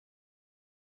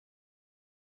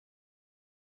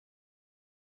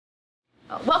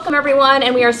Welcome everyone,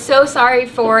 and we are so sorry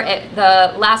for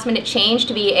the last minute change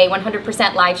to be a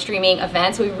 100% live streaming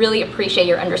event. So we really appreciate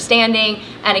your understanding,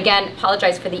 and again,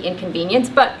 apologize for the inconvenience,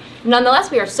 but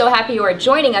nonetheless, we are so happy you are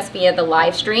joining us via the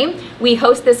live stream. We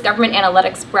host this Government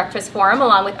Analytics Breakfast Forum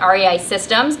along with REI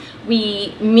Systems.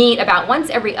 We meet about once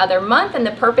every other month, and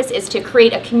the purpose is to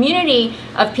create a community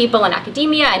of people in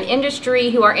academia and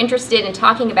industry who are interested in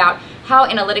talking about how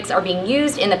analytics are being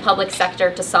used in the public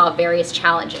sector to solve various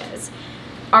challenges.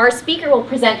 Our speaker will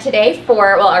present today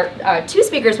for, well, our two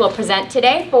speakers will present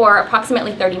today for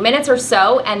approximately 30 minutes or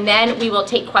so, and then we will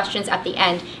take questions at the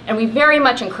end. And we very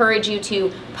much encourage you to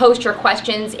post your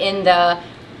questions in the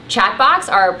chat box.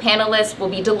 Our panelists will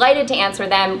be delighted to answer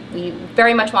them. We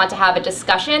very much want to have a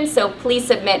discussion, so please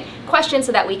submit questions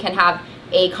so that we can have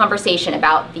a conversation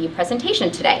about the presentation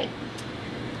today.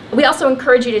 We also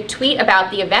encourage you to tweet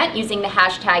about the event using the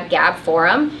hashtag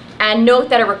 #GabForum. And note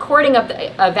that a recording of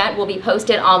the event will be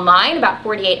posted online about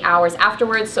 48 hours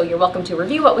afterwards, so you're welcome to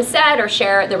review what was said or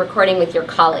share the recording with your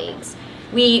colleagues.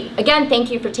 We, again,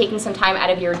 thank you for taking some time out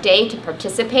of your day to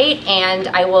participate, and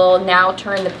I will now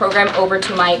turn the program over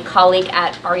to my colleague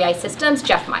at REI Systems,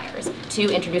 Jeff Myers,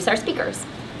 to introduce our speakers.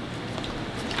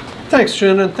 Thanks,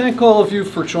 Jen, and thank all of you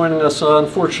for joining us.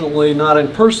 Unfortunately, not in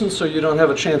person, so you don't have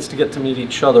a chance to get to meet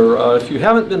each other. If you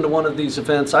haven't been to one of these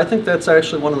events, I think that's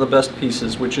actually one of the best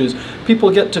pieces, which is people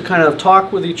get to kind of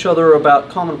talk with each other about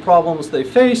common problems they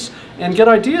face and get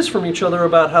ideas from each other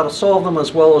about how to solve them,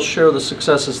 as well as share the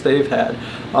successes they've had.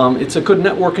 It's a good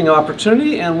networking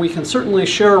opportunity, and we can certainly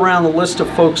share around the list of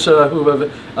folks who have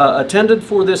attended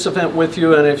for this event with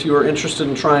you, and if you are interested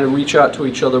in trying to reach out to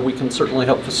each other, we can certainly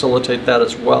help facilitate that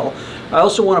as well. I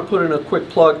also want to put in a quick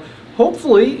plug.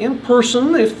 Hopefully, in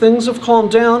person, if things have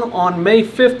calmed down, on May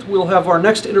 5th, we'll have our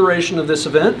next iteration of this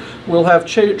event. We'll have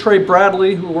Trey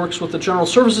Bradley, who works with the General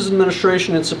Services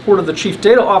Administration in support of the Chief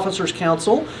Data Officers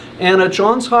Council, and a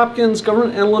Johns Hopkins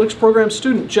Government Analytics Program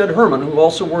student, Jed Herman, who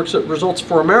also works at Results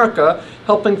for America,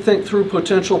 helping think through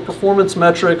potential performance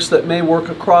metrics that may work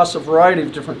across a variety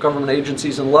of different government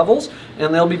agencies and levels.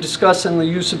 And they'll be discussing the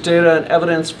use of data and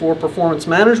evidence for performance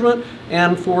management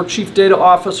and for chief data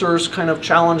officers, kind of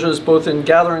challenges both in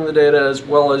gathering the data as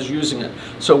well as using it.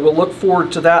 So we'll look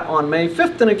forward to that on May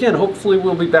 5th, and again, hopefully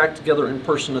we'll be back together in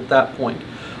person at that point.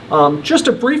 Just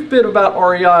a brief bit about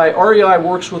REI. REI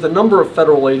works with a number of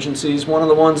federal agencies. One of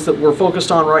the ones that we're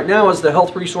focused on right now is the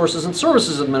Health Resources and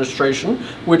Services Administration,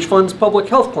 which funds public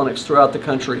health clinics throughout the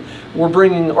country. We're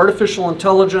bringing artificial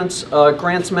intelligence,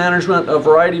 grants management, a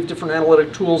variety of different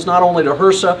analytic tools, not only to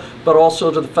HRSA, but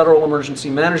also to the Federal Emergency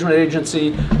Management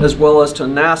Agency, as well as to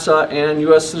NASA and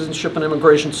U.S. Citizenship and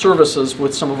Immigration Services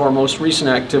with some of our most recent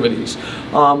activities.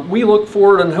 We look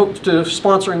forward and hope to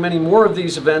sponsoring many more of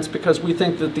these events because we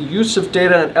think that the use of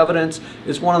data and evidence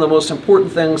is one of the most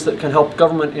important things that can help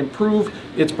government improve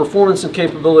its performance and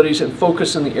capabilities and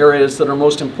focus in the areas that are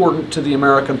most important to the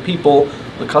American people,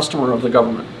 the customer of the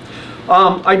government.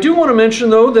 I do want to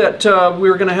mention, though, that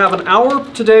we're going to have an hour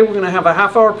today. We're going to have a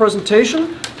half-hour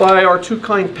presentation by our two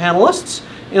kind panelists.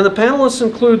 And the panelists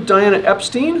include Diana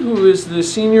Epstein, who is the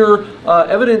Senior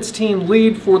Evidence Team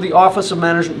Lead for the Office of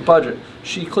Management Budget.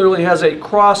 She clearly has a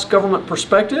cross-government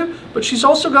perspective, but she's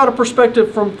also got a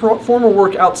perspective from former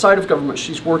work outside of government.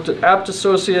 She's worked at Abt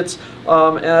Associates,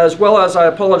 as well as, I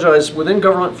apologize, within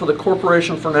government for the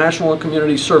Corporation for National and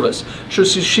Community Service.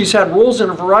 She's had roles in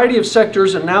a variety of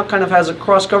sectors and now kind of has a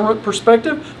cross-government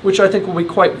perspective, which I think will be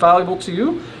quite valuable to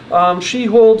you. She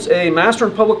holds a Master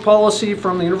in Public Policy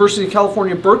from the University of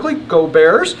California, Berkeley, go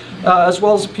Bears, as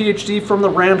well as a Ph.D. from the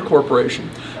RAND Corporation.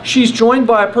 She's joined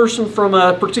by a person from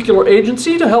a particular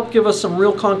agency to help give us some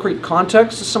real concrete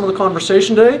context to some of the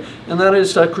conversation today, and that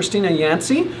is Christina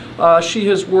Yancey. She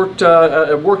has works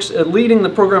at leading the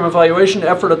program evaluation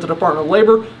effort at the Department of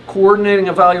Labor, coordinating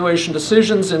evaluation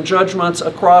decisions and judgments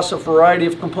across a variety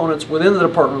of components within the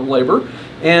Department of Labor.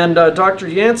 And Dr.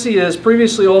 Yancey has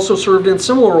previously also served in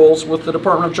similar roles with the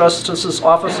Department of Justice's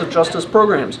Office of Justice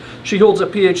Programs. She holds a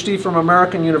Ph.D. from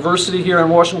American University here in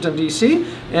Washington, D.C.,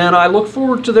 and I look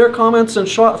forward to their comments and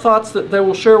thoughts that they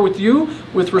will share with you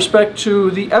with respect to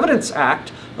the Evidence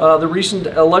Act, the recent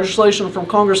legislation from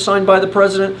Congress signed by the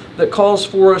President that calls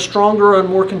for a stronger and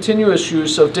more continuous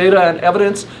use of data and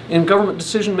evidence in government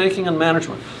decision-making and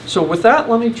management. So with that,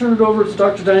 let me turn it over to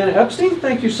Dr. Diana Epstein.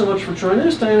 Thank you so much for joining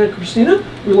us, Diana and Christina.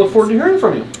 We look forward to hearing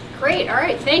from you. Great, all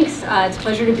right, thanks. It's a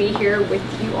pleasure to be here with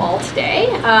you all today.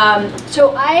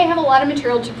 So I have a lot of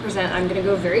material to present. I'm gonna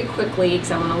go very quickly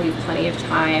because I wanna leave plenty of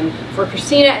time for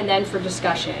Christina and then for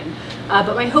discussion.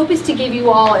 But my hope is to give you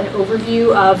all an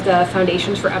overview of the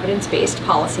Foundations for Evidence-Based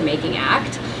Policymaking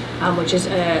Act. which is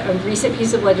a recent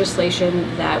piece of legislation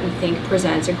that we think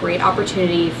presents a great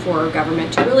opportunity for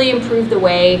government to really improve the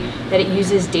way that it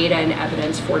uses data and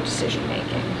evidence for decision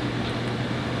making.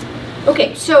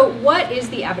 Okay, so what is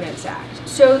the Evidence Act?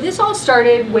 So this all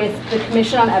started with the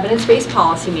Commission on Evidence-Based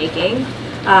Policymaking,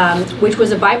 which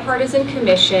was a bipartisan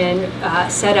commission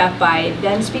set up by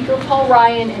then Speaker Paul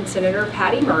Ryan and Senator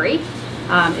Patty Murray.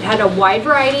 It had a wide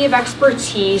variety of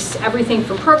expertise, everything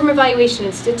from program evaluation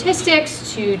and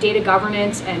statistics to data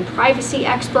governance and privacy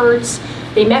experts.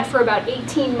 They met for about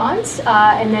 18 months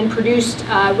and then produced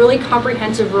a really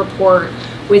comprehensive report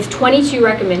with 22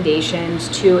 recommendations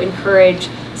to encourage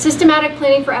systematic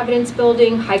planning for evidence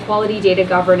building, high quality data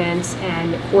governance,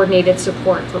 and coordinated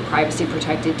support for privacy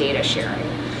protected data sharing.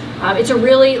 It's a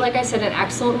really, like I said, an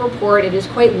excellent report. It is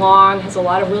quite long, has a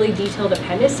lot of really detailed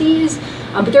appendices,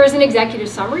 but there is an executive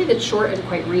summary that's short and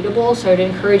quite readable, so I'd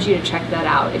encourage you to check that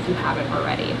out if you haven't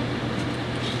already.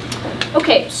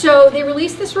 Okay, so they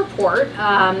released this report,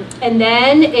 and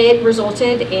then it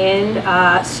resulted in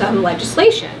some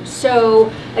legislation.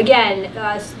 So again,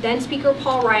 then Speaker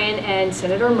Paul Ryan and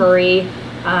Senator Murray,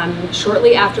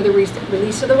 shortly after the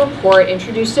release of the report,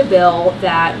 introduced a bill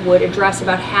that would address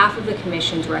about half of the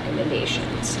Commission's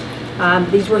recommendations.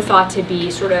 These were thought to be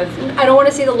sort of, I don't want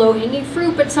to say the low-hanging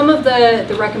fruit, but some of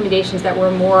the recommendations that were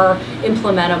more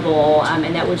implementable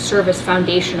and that would serve as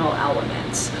foundational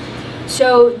elements.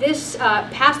 So this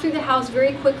passed through the House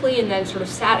very quickly and then sort of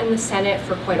sat in the Senate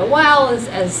for quite a while,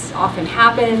 as often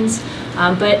happens.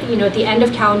 But at the end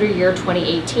of calendar year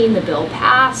 2018, the bill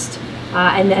passed.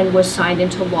 And then was signed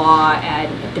into law at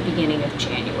the beginning of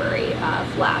January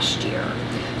of last year.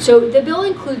 So the bill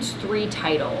includes 3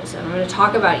 titles, and I'm going to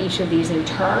talk about each of these in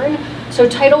turn. So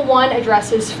Title I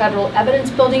addresses federal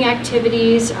evidence building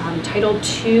activities. Title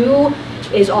II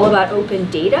is all about open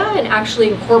data and actually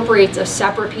incorporates a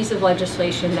separate piece of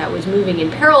legislation that was moving in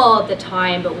parallel at the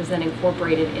time but was then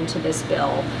incorporated into this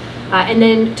bill. And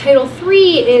then Title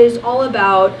III is all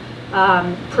about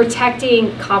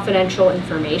protecting confidential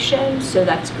information, so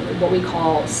that's what we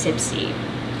call CIPC.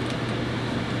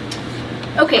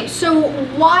 Okay, so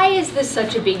why is this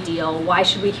such a big deal? Why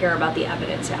should we care about the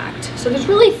Evidence Act? So there's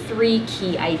really 3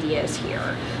 key ideas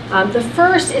here. The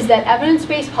first is that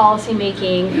evidence-based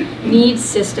policymaking needs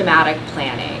systematic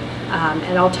planning.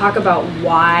 And I'll talk about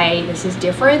why this is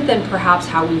different than perhaps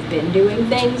how we've been doing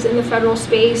things in the federal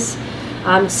space.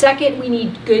 Second, we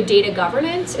need good data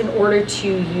governance in order to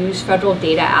use federal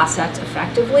data assets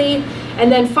effectively.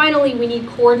 And then finally, we need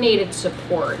coordinated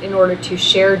support in order to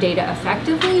share data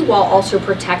effectively while also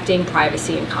protecting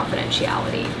privacy and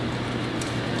confidentiality.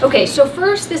 Okay, so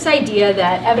first, this idea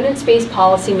that evidence-based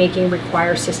policymaking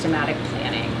requires systematic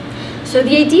planning. So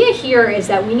the idea here is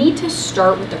that we need to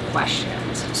start with the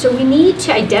questions. So we need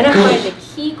to identify the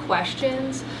key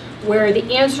questions where the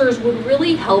answers would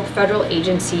really help federal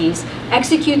agencies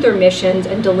execute their missions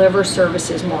and deliver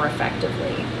services more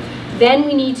effectively. Then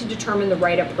we need to determine the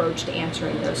right approach to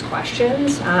answering those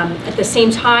questions. At the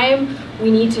same time, we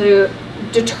need to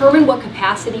determine what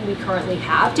capacity we currently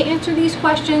have to answer these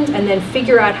questions and then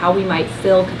figure out how we might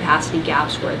fill capacity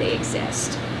gaps where they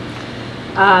exist.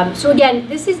 So again,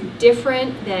 this is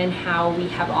different than how we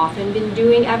have often been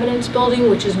doing evidence building,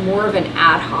 which is more of an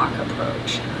ad hoc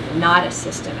approach, not a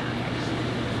systematic.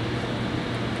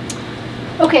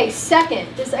 Okay, second,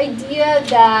 this idea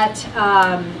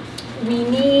that we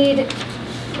need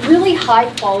really high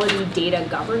quality data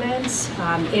governance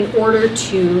in order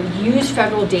to use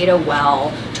federal data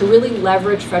well, to really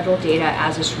leverage federal data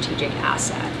as a strategic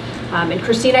asset. And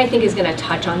Christina, I think, is going to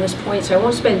touch on this point, so I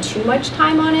won't spend too much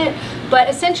time on it. But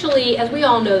essentially, as we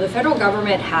all know, the federal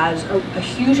government has a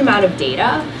huge amount of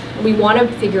data, and we want to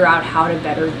figure out how to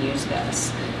better use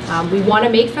this. We want to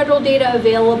make federal data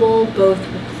available both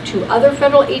to other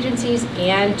federal agencies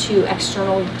and to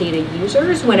external data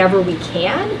users whenever we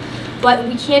can, but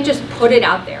we can't just put it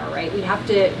out there, right? We have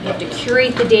to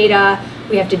curate the data,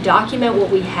 we have to document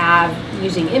what we have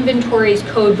using inventories,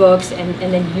 code books, and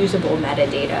then usable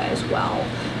metadata as well.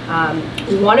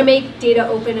 We want to make data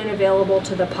open and available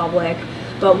to the public,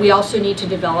 but we also need to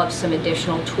develop some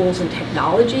additional tools and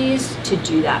technologies to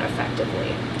do that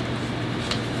effectively.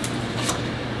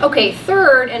 Okay,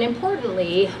 third, and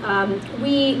importantly,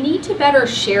 we need to better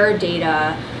share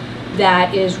data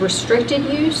that is restricted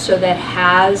use, so that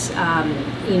has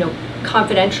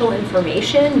confidential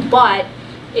information, but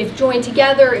if joined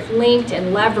together, if linked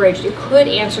and leveraged, it could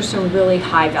answer some really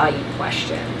high value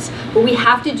questions. But we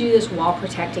have to do this while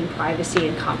protecting privacy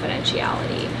and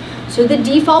confidentiality. So the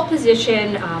default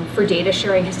position for data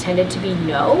sharing has tended to be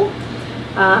no.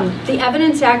 The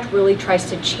Evidence Act really tries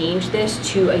to change this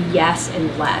to a yes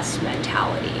and less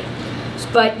mentality.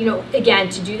 But, again,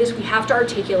 to do this, we have to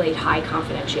articulate high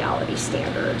confidentiality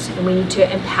standards, and we need to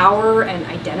empower and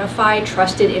identify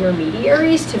trusted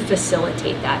intermediaries to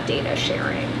facilitate that data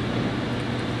sharing.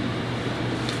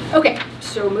 Okay,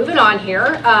 so moving on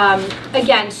here.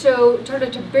 Again, so sort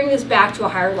of to bring this back to a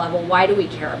higher level, why do we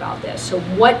care about this? So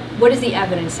what is the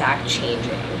Evidence Act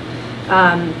changing?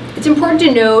 It's important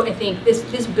to note, I think,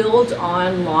 this builds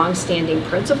on long-standing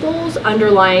principles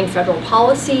underlying federal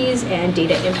policies and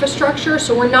data infrastructure,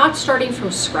 so we're not starting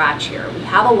from scratch here. We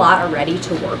have a lot already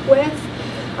to work with,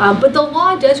 but the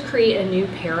law does create a new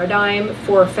paradigm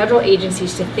for federal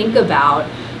agencies to think about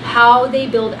how they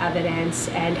build evidence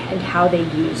and how they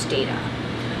use data.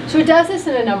 So it does this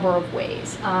in a number of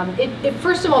ways. It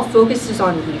first of all focuses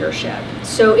on leadership.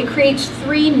 So it creates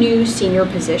 3 new senior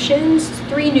positions,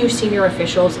 3 new senior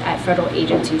officials at federal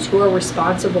agencies who are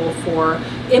responsible for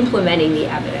implementing the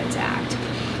Evidence Act.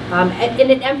 And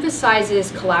it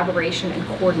emphasizes collaboration and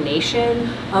coordination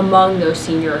among those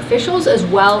senior officials, as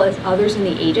well as others in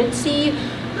the agency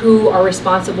who are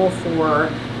responsible for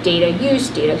data use,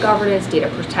 data governance, data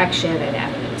protection, and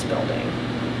evidence building.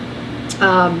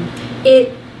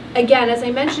 Again, as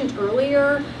I mentioned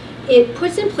earlier, it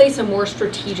puts in place a more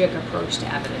strategic approach to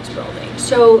evidence building.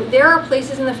 So there are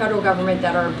places in the federal government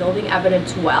that are building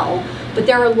evidence well, but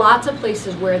there are lots of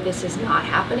places where this is not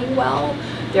happening well.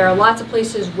 There are lots of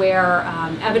places where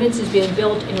evidence is being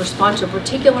built in response to a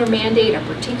particular mandate, a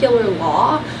particular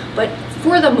law, but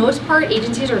for the most part,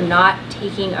 agencies are not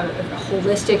taking a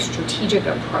holistic, strategic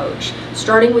approach,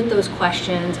 starting with those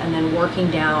questions and then working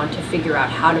down to figure out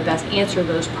how to best answer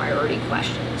those priority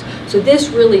questions. So this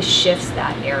really shifts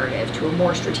that narrative to a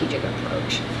more strategic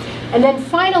approach. And then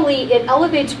finally, it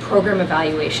elevates program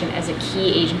evaluation as a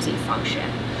key agency function.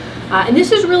 And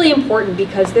this is really important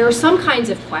because there are some kinds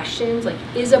of questions, like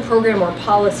is a program or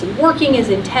policy working as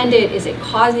intended? Is it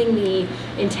causing the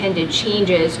intended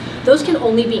changes? Those can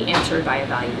only be answered by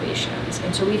evaluations.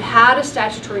 And so we've had a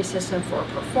statutory system for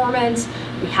performance.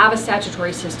 We have a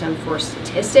statutory system for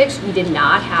statistics. We did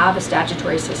not have a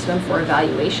statutory system for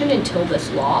evaluation until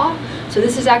this law. So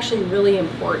this is actually really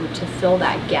important to fill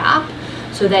that gap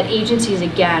so that agencies,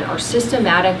 again, are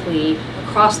systematically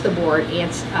across the board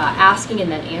asking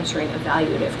and then answering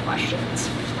evaluative questions.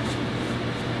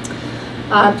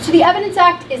 So the Evidence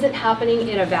Act isn't happening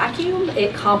in a vacuum.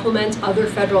 It complements other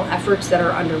federal efforts that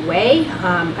are underway.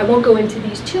 I won't go into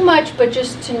these too much, but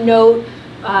just to note,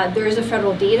 there is a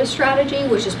federal data strategy,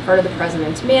 which is part of the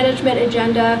President's management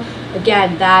agenda.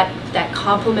 Again, that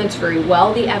complements very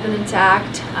well the Evidence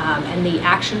Act, and the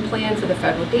action plan for the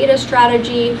federal data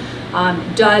strategy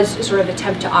does sort of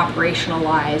attempt to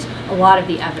operationalize a lot of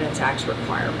the Evidence Act's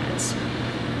requirements.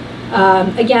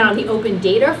 Again, on the open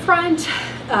data front,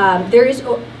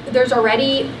 there's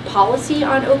already policy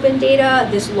on open data.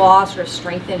 This law sort of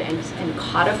strengthens and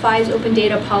codifies open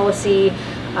data policy,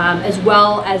 as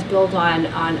well as builds on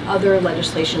other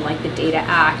legislation like the Data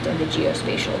Act and the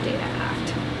Geospatial Data Act.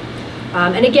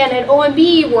 And again, at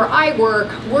OMB, where I work,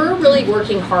 we're really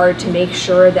working hard to make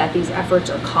sure that these efforts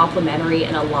are complementary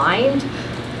and aligned.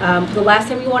 The last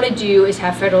thing we want to do is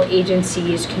have federal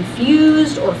agencies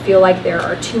confused or feel like there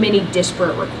are too many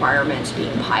disparate requirements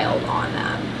being piled on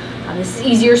them. This is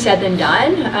easier said than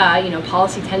done.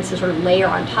 Policy tends to sort of layer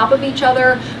on top of each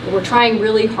other, but we're trying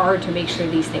really hard to make sure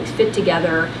these things fit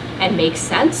together and make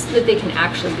sense so that they can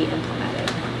actually be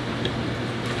implemented.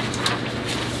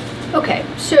 Okay,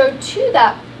 so to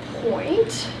that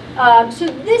point, so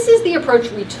this is the approach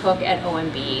we took at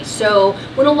OMB. So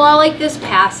when a law like this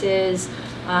passes,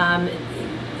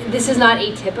 this is not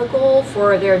atypical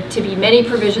for there to be many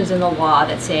provisions in the law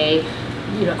that say,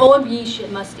 OMB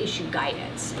must issue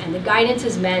guidance, and the guidance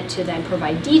is meant to then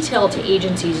provide detail to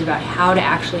agencies about how to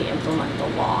actually implement the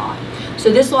law.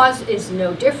 So this law is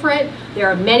no different. There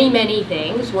are many, many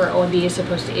things where OMB is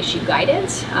supposed to issue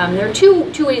guidance. There are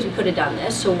two ways we could have done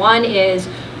this. So one is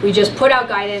we just put out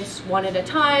guidance one at a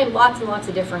time, lots and lots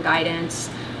of different guidance,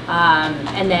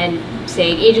 and then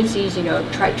say agencies,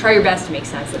 try your best to make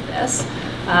sense of this.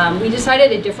 We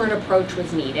decided a different approach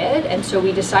was needed, and so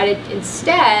we decided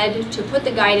instead to put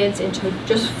the guidance into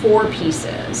just 4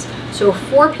 pieces. So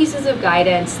 4 pieces of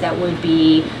guidance that would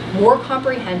be more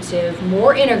comprehensive,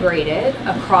 more integrated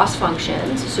across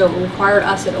functions. So it required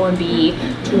us at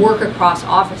OMB to work across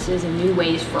offices in new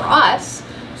ways for us.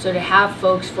 So to have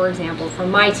folks, for example, from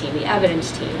my team, the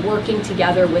evidence team, working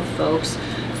together with folks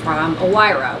from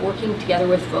OIRA, working together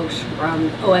with folks from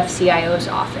OFCIO's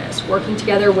office, working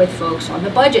together with folks on the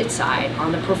budget side,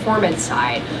 on the performance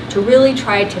side, to really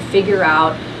try to figure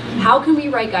out How can we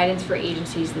write guidance for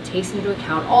agencies that takes into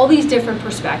account all these different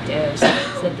perspectives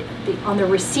so that on the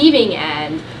receiving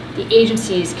end, the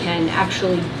agencies can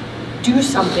actually do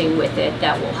something with it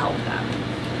that will help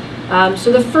them.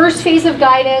 So the first phase of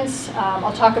guidance,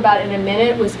 I'll talk about in a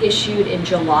minute, was issued in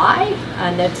July,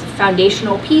 and that's a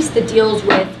foundational piece that deals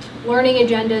with learning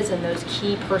agendas and those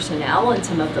key personnel and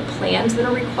some of the plans that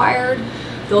are required.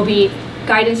 There'll be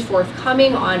guidance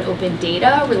forthcoming on open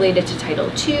data related to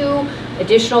Title II,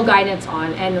 additional guidance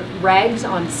on and regs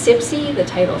on SIPC, the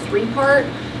Title III part,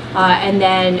 and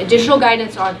then additional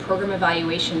guidance on program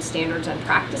evaluation standards and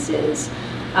practices,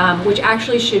 which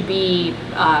actually should be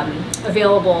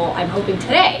available, I'm hoping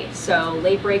today. So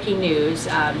late breaking news,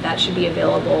 that should be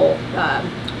available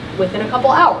within a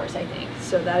couple hours, I think.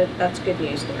 So that's good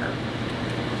news there.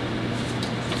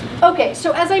 Okay,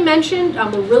 so as I mentioned,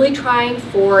 we're really trying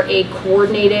for a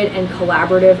coordinated and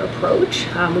collaborative approach.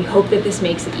 We hope that this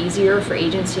makes it easier for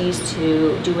agencies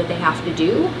to do what they have to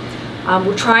do.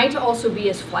 We're trying to also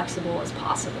be as flexible as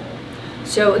possible.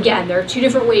 So again, there are two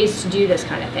different ways to do this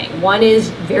kind of thing. One is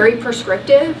very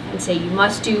prescriptive and say you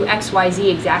must do X, Y, Z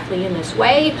exactly in this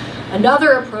way.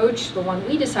 Another approach, the one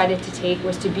we decided to take,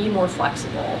 was to be more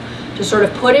flexible, to sort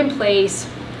of put in place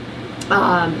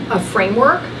a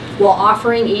framework while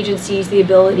offering agencies the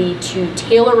ability to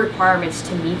tailor requirements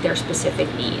to meet their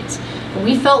specific needs. And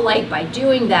we felt like by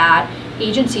doing that,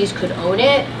 agencies could own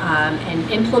it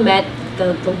and implement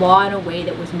the law in a way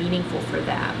that was meaningful for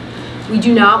them. We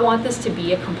do not want this to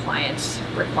be a compliance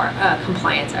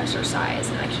exercise,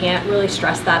 and I can't really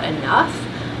stress that enough.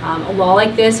 A law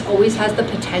like this always has the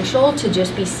potential to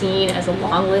just be seen as a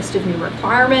long list of new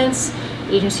requirements.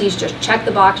 Agencies just check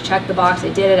the box, I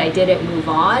did it, move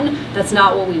on. That's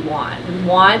not what we want. We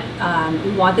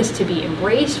want this to be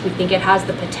embraced. We think it has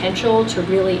the potential to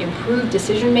really improve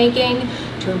decision making,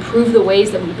 to improve the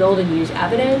ways that we build and use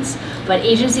evidence, but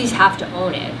agencies have to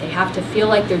own it. They have to feel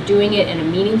like they're doing it in a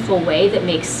meaningful way that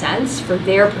makes sense for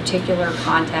their particular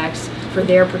context, for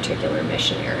their particular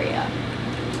mission area.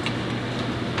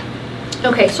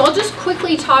 Okay, so I'll just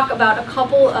quickly talk about a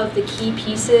couple of the key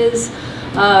pieces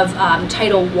of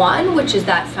Title I, which is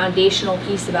that foundational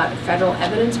piece about federal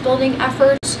evidence building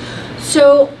efforts.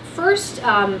 So first,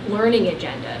 learning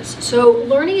agendas. So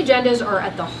learning agendas are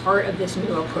at the heart of this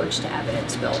new approach to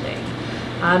evidence building.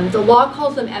 The law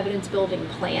calls them evidence building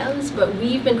plans, but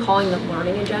we've been calling them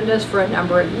learning agendas for a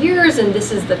number of years, and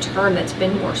this is the term that's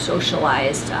been more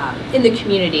socialized in the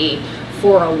community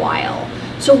for a while.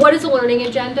 So what is a learning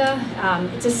agenda?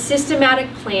 It's a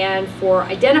systematic plan for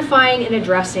identifying and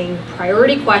addressing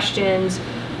priority questions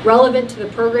relevant to the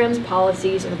program's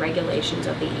policies and regulations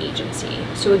of the agency.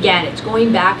 So again, it's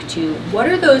going back to what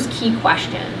are those key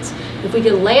questions? If we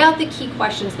could lay out the key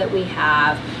questions that we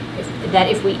have,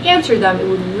 if we answer them, it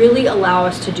would really allow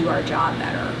us to do our job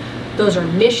better. Those are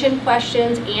mission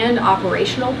questions and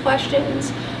operational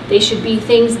questions. They should be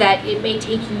things that it may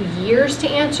take you years to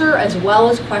answer, as well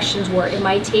as questions where it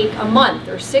might take a month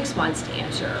or 6 months to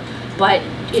answer. But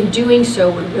in doing so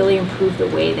would really improve the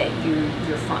way that you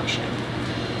function.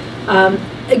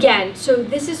 Again, so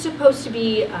this is supposed to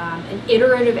be an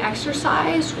iterative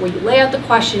exercise where you lay out the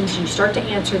questions, you start to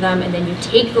answer them, and then you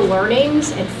take the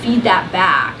learnings and feed that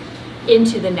back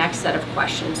into the next set of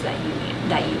questions that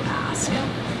you ask.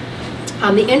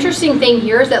 The interesting thing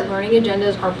here is that learning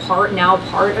agendas are now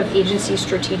part of agency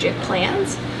strategic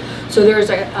plans. So there's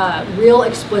a real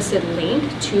explicit link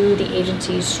to the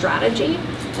agency's strategy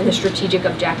and the strategic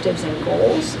objectives and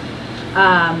goals.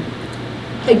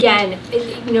 Again,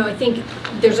 I think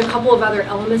there's a couple of other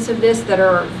elements of this that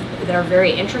are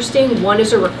very interesting. One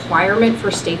is a requirement for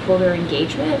stakeholder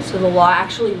engagement. So the law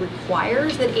actually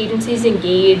requires that agencies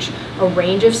engage a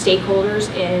range of stakeholders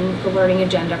in the learning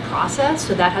agenda process.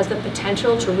 So that has the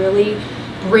potential to really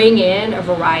bring in a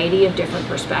variety of different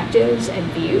perspectives and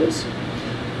views.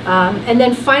 And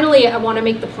then finally, I want to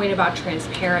make the point about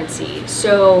transparency.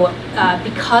 So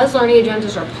because learning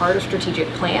agendas are part of strategic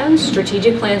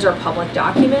plans are public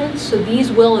documents, so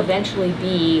these will eventually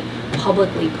be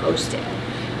publicly posted.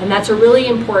 And that's a really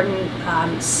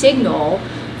important signal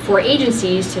for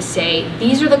agencies to say,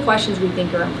 these are the questions we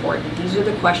think are important, these are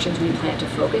the questions we plan to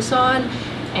focus on,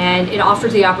 and it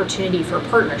offers the opportunity for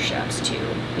partnerships too,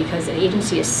 because an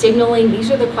agency is signaling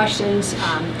these are the questions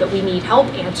that we need help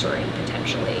answering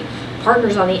potentially.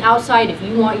 Partners on the outside, if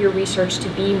you want your research to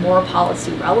be more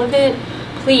policy relevant,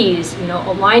 please,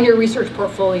 align your research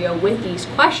portfolio with these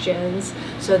questions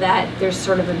so that there's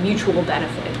sort of a mutual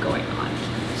benefit going on.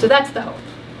 So that's the hope.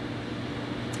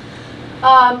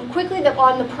 Quickly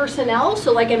on the personnel,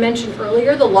 so like I mentioned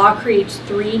earlier, the law creates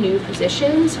 3 new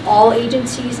positions. All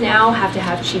agencies now have to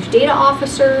have chief data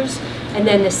officers, and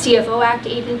then the CFO Act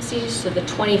agencies, so the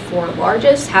 24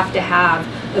 largest, have to have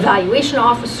evaluation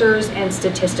officers and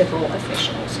statistical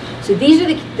officials. So these are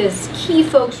the key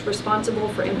folks responsible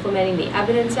for implementing the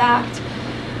Evidence Act.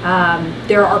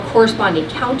 There are corresponding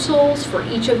councils for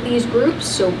each of these groups.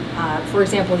 So for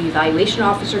example, the Evaluation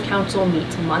Officer Council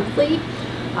meets monthly.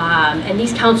 And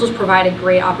these councils provide a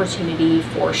great opportunity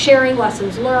for sharing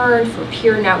lessons learned, for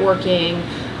peer networking,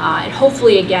 and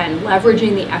hopefully, again,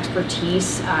 leveraging the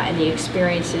expertise and the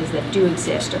experiences that do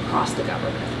exist across the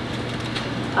government.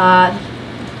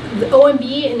 The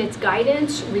OMB, in its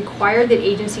guidance, required that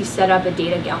agencies set up a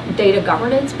data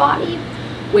governance body,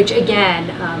 which again,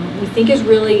 we think is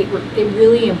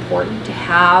really important to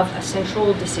have a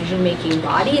central decision-making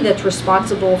body that's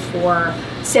responsible for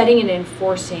setting and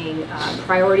enforcing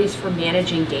priorities for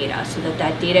managing data so that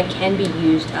that data can be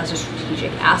used as a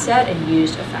strategic asset and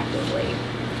used effectively.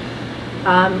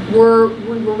 We're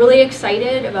really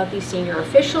excited about these senior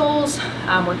officials.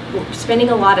 We're spending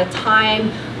a lot of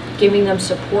time giving them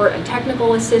support and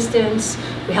technical assistance.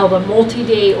 We held a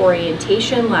multi-day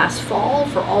orientation last fall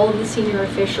for all of the senior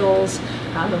officials,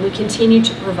 and we continue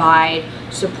to provide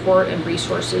support and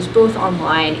resources both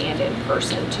online and in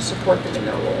person to support them in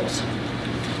their roles.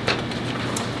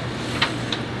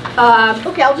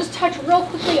 Okay, I'll just touch real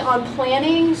quickly on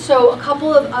planning. So a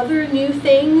couple of other new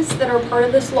things that are part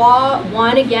of this law.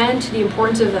 One, again, to the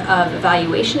importance of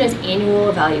evaluation is annual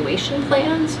evaluation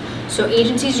plans. So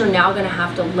agencies are now going to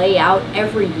have to lay out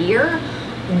every year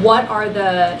what are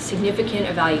the significant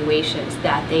evaluations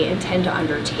that they intend to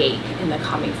undertake in the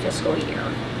coming fiscal year.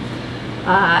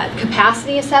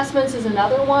 Capacity assessments is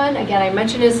another one. Again, I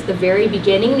mentioned this at the very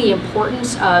beginning, the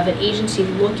importance of an agency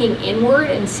looking inward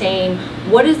and saying,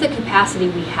 what is the capacity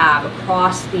we have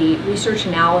across the research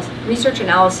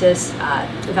analysis,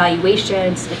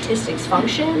 evaluation, statistics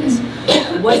functions?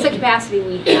 What's the capacity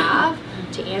we have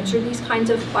to answer these kinds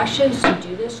of questions, to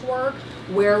do this work?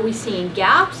 Where are we seeing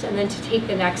gaps? And then to take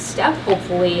the next step,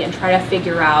 hopefully, and try to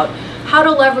figure out how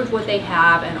to leverage what they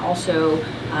have, and also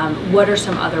what are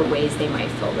some other ways they might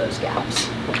fill those gaps.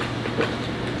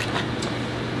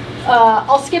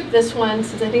 I'll skip this one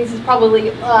since I think this is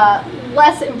probably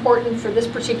less important for this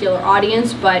particular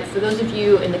audience, but for those of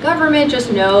you in the government,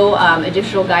 just know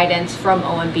additional guidance from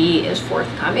OMB is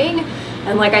forthcoming.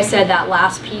 And like I said, that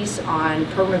last piece on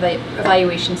program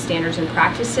evaluation standards and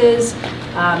practices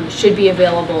should be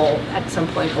available at some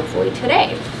point, hopefully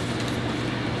today.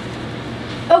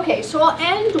 Okay, so I'll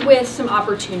end with some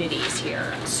opportunities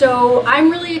here. So I'm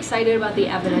really excited about the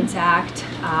Evidence Act,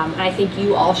 and I think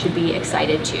you all should be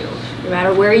excited too, no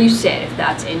matter where you sit, if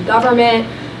that's in government,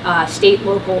 state,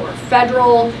 local, or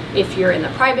federal, if you're in the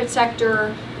private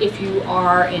sector, if you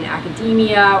are in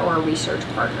academia or a research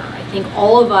partner. I think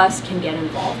all of us can get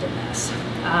involved in this.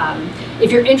 If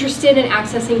you're interested in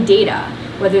accessing data,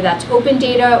 whether that's open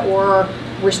data or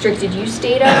restricted use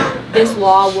data, this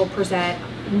law will present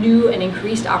new and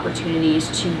increased opportunities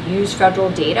to use federal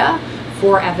data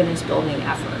for evidence building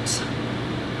efforts.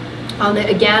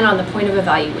 Again, on the point of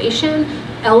evaluation,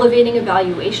 elevating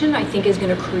evaluation, I think, is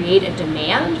going to create a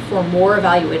demand for more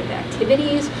evaluative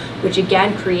activities, which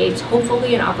again creates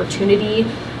hopefully an opportunity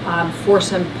for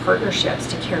some partnerships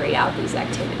to carry out these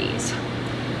activities.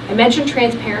 I mentioned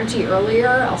transparency earlier.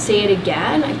 I'll say it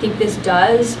again. I think this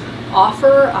does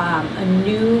offer a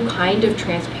new kind of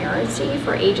transparency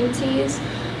for agencies.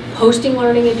 Posting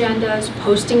learning agendas,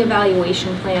 posting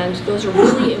evaluation plans, those are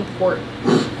really important.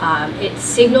 It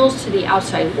signals to the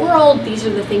outside world, these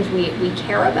are the things we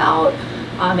care about.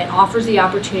 It offers the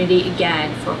opportunity,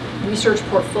 again, for research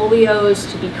portfolios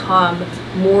to become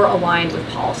more aligned with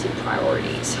policy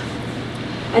priorities.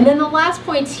 And then the last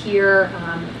points here,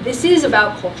 this is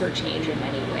about culture change in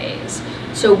many ways.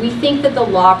 So we think that the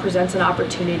law presents an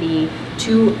opportunity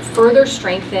to further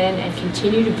strengthen and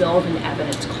continue to build an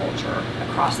evidence culture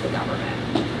across the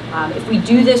government. If we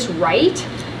do this right,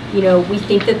 we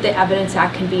think that the Evidence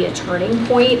Act can be a turning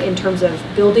point in terms of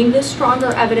building this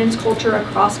stronger evidence culture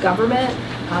across government.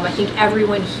 I think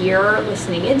everyone here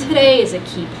listening in today is a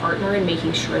key partner in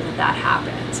making sure that that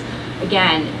happens.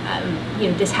 Again,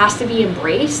 this has to be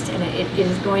embraced, and it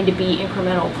is going to be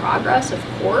incremental progress, of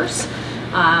course.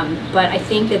 But I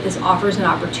think that this offers an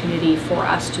opportunity for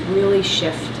us to really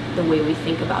shift the way we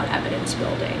think about evidence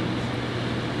building.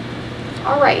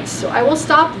 All right, so I will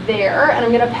stop there, and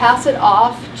I'm going to pass it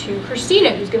off to Christina,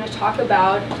 who's going to talk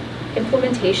about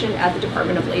implementation at the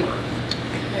Department of Labor.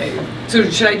 Okay. So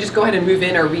should I just go ahead and move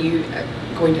in, or are we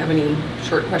going to have any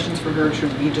short questions for her, or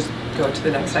should we just go to the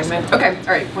next segment? Okay, all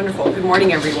right, wonderful. Good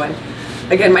morning, everyone.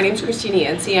 Again, my name is Christina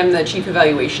Yancey. I'm the Chief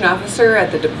Evaluation Officer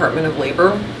at the Department of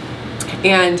Labor.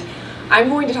 And I'm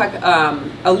going to talk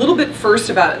a little bit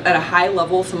first about, at a high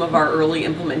level, some of our early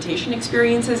implementation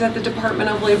experiences at the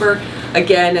Department of Labor.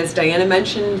 Again, as Diana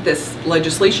mentioned, this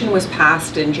legislation was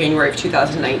passed in January of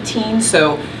 2019,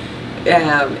 so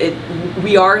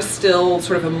we are still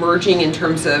sort of emerging in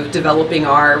terms of developing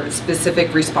our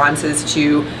specific responses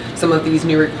to some of these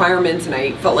new requirements, and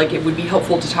I felt like it would be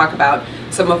helpful to talk about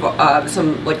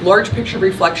some like large picture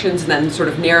reflections and then sort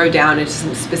of narrow down into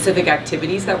some specific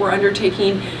activities that we're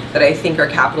undertaking that I think are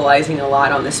capitalizing a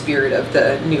lot on the spirit of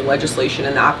the new legislation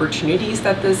and the opportunities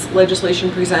that this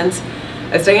legislation presents.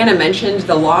 As Diana mentioned,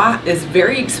 the law is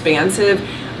very expansive,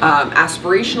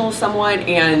 aspirational somewhat,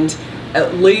 and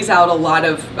it lays out a lot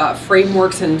of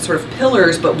frameworks and sort of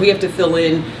pillars, but we have to fill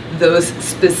in those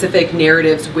specific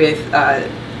narratives with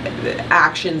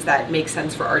actions that make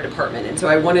sense for our department. And so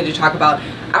I wanted to talk about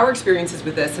our experiences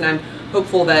with this, and I'm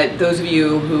hopeful that those of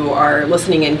you who are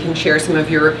listening in can share some of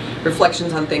your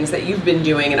reflections on things that you've been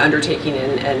doing and undertaking,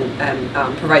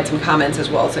 and provide some comments as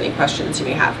well as any questions you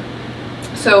may have.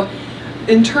 So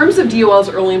in terms of DOL's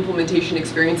early implementation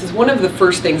experiences, one of the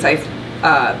first things I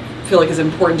feel like is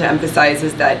important to emphasize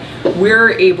is that we're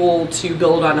able to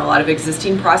build on a lot of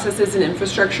existing processes and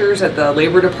infrastructures at the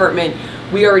Labor Department.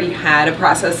 We already had a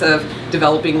process of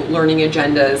developing learning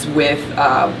agendas with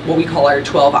what we call our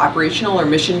 12 operational or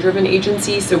mission-driven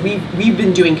agencies. So we've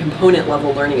been doing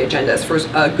component-level learning agendas for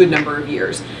a good number of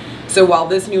years. So while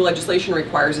this new legislation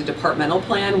requires a departmental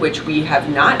plan, which we have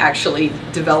not actually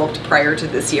developed prior to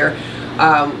this year,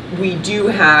 we do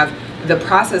have the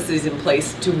processes in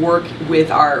place to work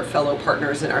with our fellow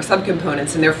partners and our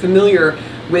subcomponents, and they're familiar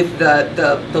with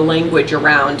the language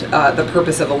around the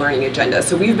purpose of a learning agenda.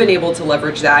 So we've been able to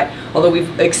leverage that, although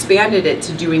we've expanded it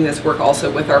to doing this work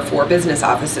also with our 4 business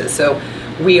offices. So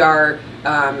we are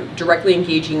directly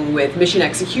engaging with mission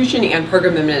execution and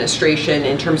program administration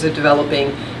in terms of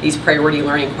developing these priority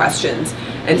learning questions.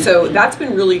 And so that's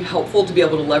been really helpful to be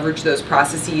able to leverage those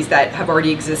processes that have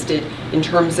already existed in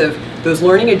terms of those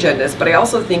learning agendas. But I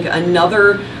also think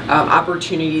another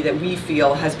opportunity that we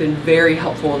feel has been very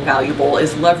helpful and valuable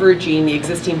is leveraging the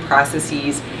existing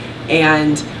processes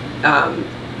and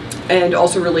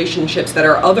also relationships that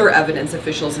our other evidence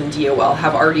officials in DOL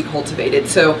have already cultivated.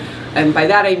 So, and by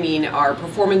that I mean our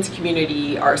performance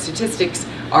community, our statistics,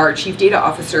 our chief data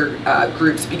officer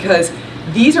groups, because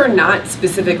these are not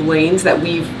specific lanes that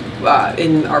we've,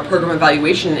 in our program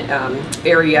evaluation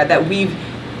area, that we've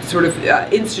sort of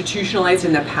institutionalized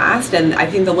in the past, and I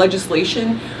think the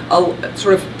legislation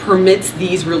sort of permits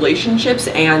these relationships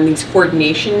and these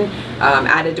coordination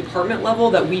at a department level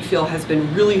that we feel has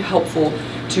been really helpful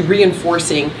to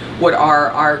reinforcing what are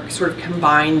our sort of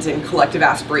combined and collective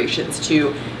aspirations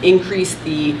to increase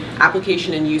the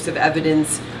application and use of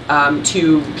evidence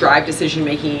to drive decision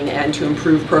making and to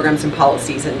improve programs and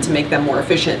policies and to make them more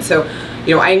efficient. So,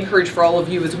 you know, I encourage for all of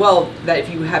you as well that if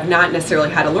you have not necessarily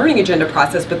had a learning agenda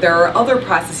process, but there are other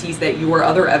processes that your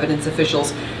other evidence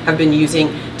officials have been using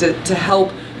to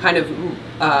help kind of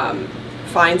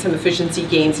find some efficiency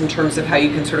gains in terms of how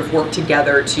you can sort of work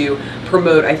together to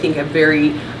promote, I think, a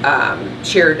very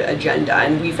shared agenda,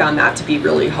 and we found that to be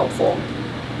really helpful.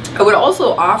 I would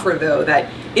also offer, though,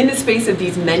 that in the space of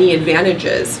these many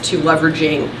advantages to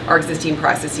leveraging our existing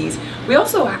processes, we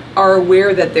also are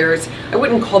aware that there's, I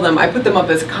wouldn't call them, I put them up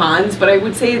as cons, but I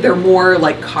would say they're more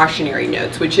like cautionary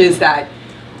notes, which is that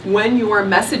when you are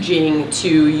messaging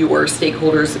to your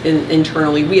stakeholders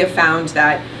internally, we have found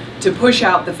that to push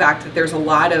out the fact that there's a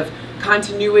lot of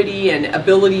continuity and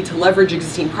ability to leverage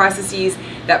existing processes,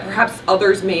 that perhaps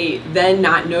others may then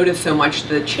not notice so much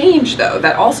the change, though,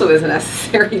 that also is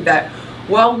necessary, that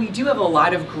while we do have a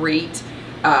lot of great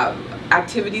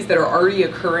activities that are already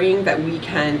occurring that we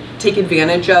can take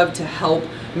advantage of to help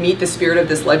meet the spirit of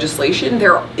this legislation,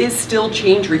 there is still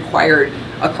change required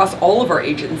across all of our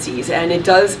agencies, and it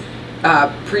does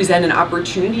present an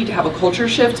opportunity to have a culture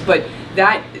shift, but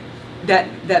that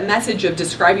message of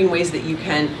describing ways that you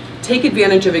can take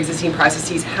advantage of existing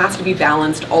processes has to be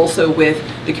balanced also with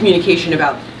the communication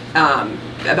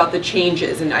about the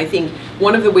changes. And I think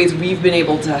one of the ways we've been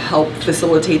able to help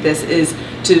facilitate this is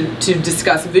to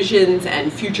discuss visions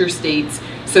and future states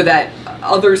so that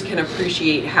others can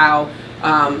appreciate how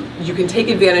you can take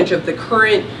advantage of the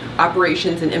current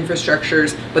operations and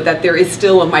infrastructures, but that there is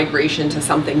still a migration to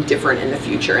something different in the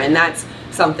future. And that's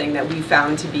something that we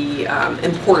found to be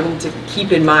important to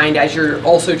keep in mind as you're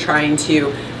also trying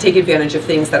to take advantage of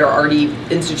things that are already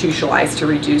institutionalized to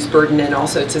reduce burden and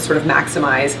also to sort of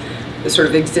maximize sort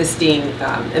of existing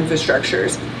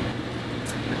infrastructures.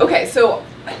 Okay, so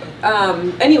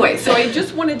anyway, so I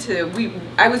just wanted to,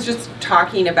 I was just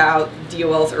talking about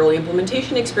DOL's early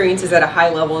implementation experiences at a high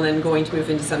level and then going to move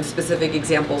into some specific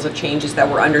examples of changes that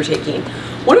we're undertaking.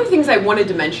 One of the things I wanted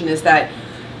to mention is that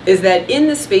in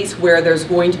the space where there's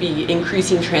going to be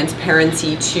increasing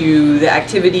transparency to the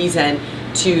activities and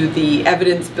to the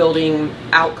evidence building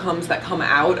outcomes that come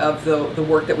out of the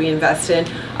work that we invest in,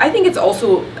 I think it's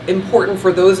also important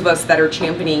for those of us that are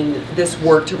championing this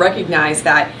work to recognize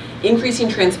that increasing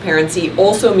transparency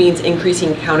also means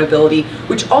increasing accountability,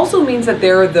 which also means that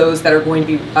there are those that are going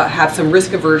to be have some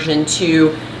risk aversion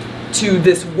to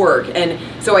this work. And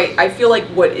so I feel like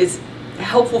what is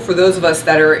helpful for those of us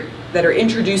that are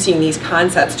introducing these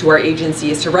concepts to our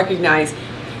agency is to recognize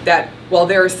that while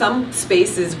there are some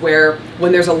spaces where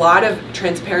when there's a lot of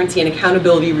transparency and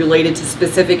accountability related to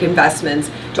specific investments,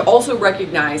 to also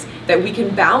recognize that we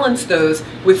can balance those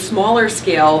with smaller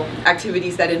scale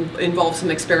activities that involve some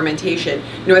experimentation.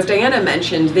 You know, as Diana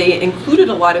mentioned, they included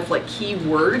a lot of like key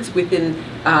words within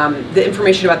the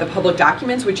information about the public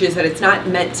documents, which is that it's not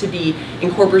meant to be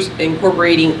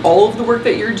incorporating all of the work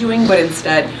that you're doing, but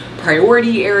instead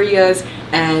priority areas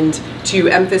and to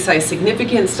emphasize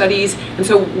significant studies. And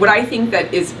so what I think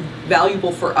that is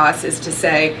valuable for us is to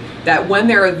say that when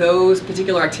there are those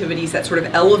particular activities that sort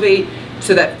of elevate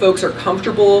so that folks are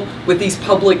comfortable with these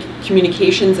public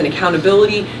communications and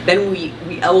accountability, then we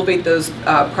elevate those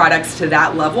products to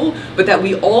that level, but that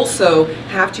we also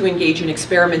have to engage in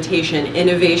experimentation,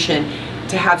 innovation,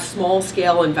 to have small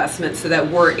scale investments so that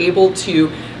we're able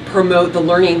to promote the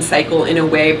learning cycle in a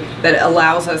way that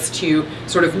allows us to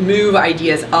sort of move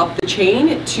ideas up the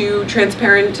chain to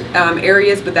transparent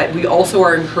areas, but that we also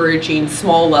are encouraging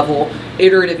small level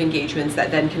iterative engagements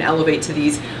that then can elevate to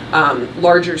these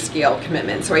larger scale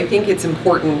commitments. So I think it's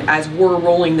important as we're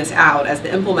rolling this out as the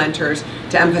implementers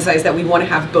to emphasize that we want to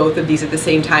have both of these at the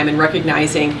same time and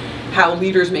recognizing how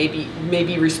leaders may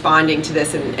be responding to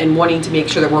this and wanting to make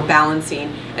sure that we're balancing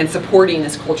and supporting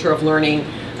this culture of learning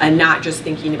and not just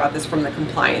thinking about this from the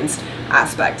compliance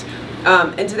aspect.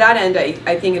 And to that end,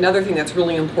 I think another thing that's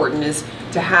really important is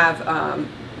to have,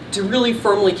 to really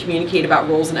firmly communicate about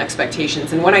roles and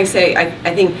expectations. And when I say,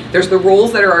 I think there's the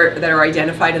roles that are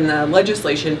identified in the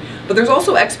legislation, but there's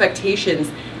also expectations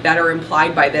that are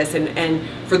implied by this. And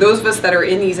for those of us that are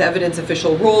in these evidence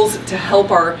official roles, to help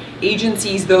our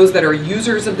agencies, those that are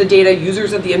users of the data,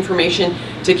 users of the information,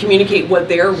 to communicate what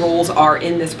their roles are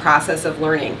in this process of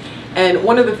learning. And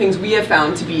one of the things we have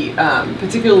found to be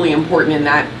particularly important in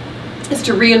that is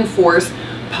to reinforce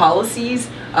policies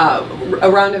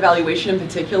around evaluation in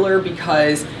particular,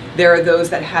 because there are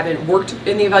those that haven't worked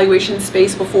in the evaluation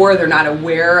space before, they're not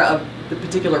aware of the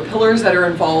particular pillars that are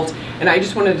involved. And I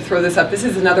just wanted to throw this up. This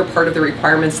is another part of the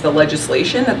requirements of the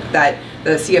legislation that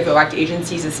the CFO Act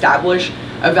agencies establish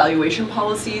evaluation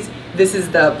policies. This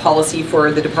is the policy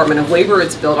for the Department of Labor.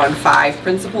 It's built on 5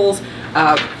 principles.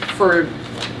 For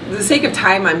the sake of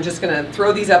time, I'm just going to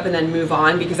throw these up and then move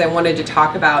on, because I wanted to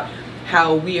talk about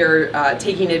how we are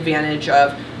taking advantage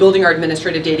of building our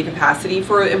administrative data capacity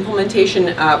for implementation.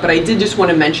 But I did just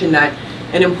want to mention that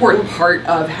an important part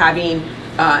of having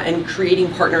and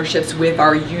creating partnerships with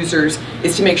our users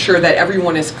is to make sure that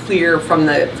everyone is clear from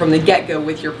the get-go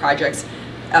with your projects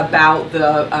about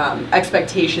the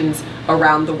expectations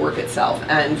around the work itself.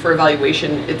 And for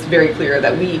evaluation, it's very clear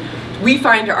that we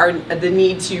find the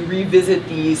need to revisit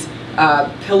these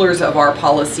pillars of our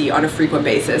policy on a frequent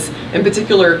basis. In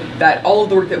particular, that all of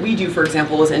the work that we do, for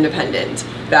example, is independent.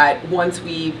 That once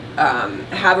we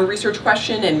have a research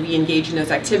question and we engage in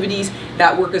those activities,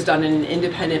 that work is done in an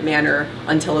independent manner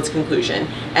until its conclusion.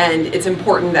 And it's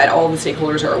important that all the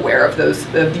stakeholders are aware of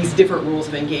these different rules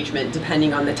of engagement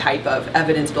depending on the type of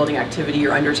evidence building activity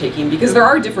you're undertaking, because there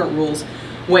are different rules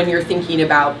when you're thinking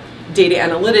about data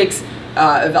analytics,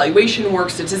 evaluation work,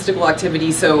 statistical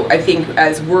activity. So I think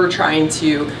as we're trying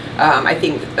to,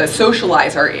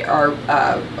 socialize our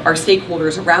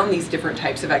stakeholders around these different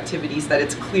types of activities, that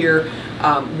it's clear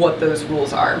what those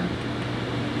rules are.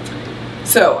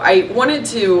 So I wanted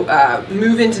to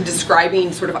move into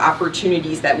describing sort of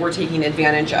opportunities that we're taking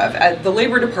advantage of. At the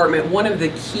Labor Department, one of the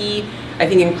key, I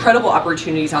think, incredible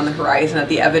opportunities on the horizon that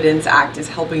the Evidence Act is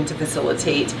helping to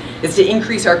facilitate is to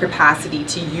increase our capacity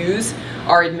to use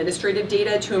our administrative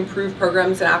data to improve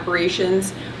programs and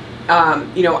operations.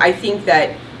 I think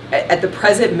that at the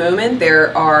present moment,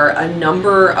 there are a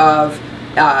number of,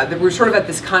 we're sort of at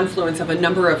this confluence of a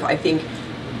number of, I think,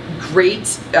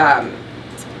 great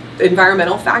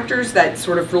environmental factors that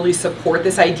sort of really support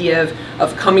this idea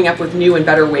of coming up with new and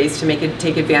better ways to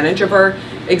take advantage of our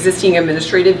existing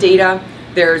administrative data.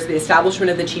 There's the establishment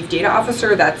of the Chief Data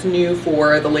Officer. That's new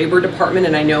for the Labor Department,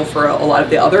 and I know for a lot of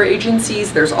the other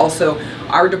agencies. There's also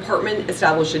our department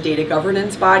established a data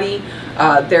governance body.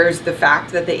 There's the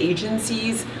fact that the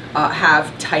agencies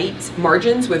have tight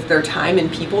margins with their time and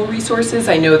people resources.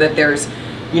 I know that there's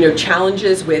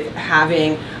challenges with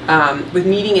having with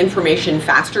needing information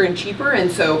faster and cheaper,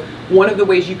 and so one of the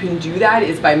ways you can do that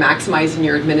is by maximizing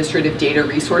your administrative data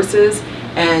resources.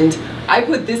 And I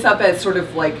put this up as sort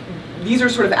of like, these are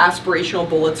sort of aspirational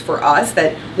bullets for us,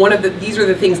 that these are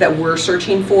the things that we're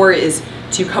searching for, is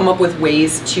to come up with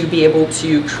ways to be able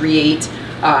to create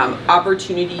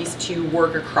opportunities to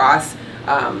work across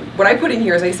what I put in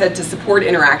here is, I said, to support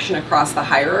interaction across the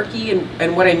hierarchy.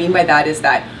 And what I mean by that is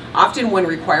that often when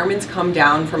requirements come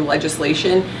down from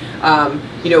legislation,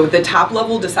 the top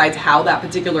level decides how that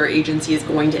particular agency is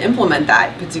going to implement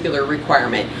that particular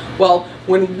requirement. Well,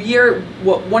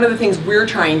 one of the things we're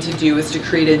trying to do is to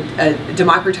create a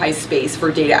democratized space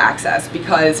for data access,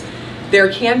 because there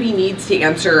can be needs to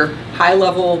answer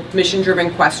high-level,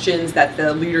 mission-driven questions that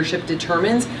the leadership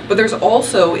determines, but there's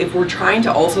also, if we're trying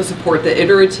to also support the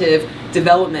iterative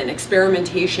development,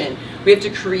 experimentation, we have to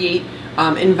create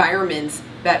environments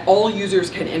that all users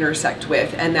can intersect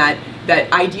with, and that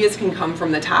ideas can come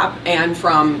from the top and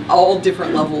from all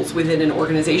different levels within an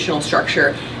organizational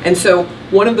structure. And so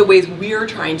one of the ways we are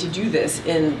trying to do this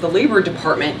in the Labor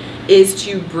Department is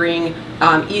to bring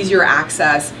easier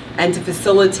access and to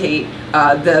facilitate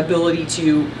the ability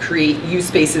to create use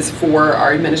spaces for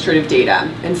our administrative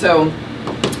data. And so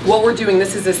what we're doing,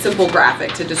 this is a simple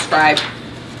graphic to describe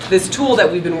this tool that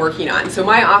we've been working on. So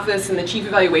my office and the Chief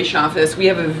Evaluation Office, we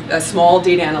have a small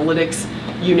data analytics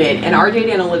unit, and our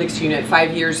data analytics unit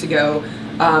 5 years ago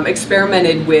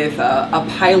experimented with a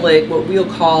pilot, what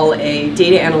we'll call a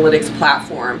data analytics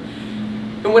platform.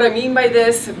 And what I mean by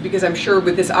this, because I'm sure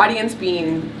with this audience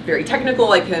being very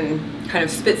technical, I can kind of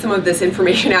spit some of this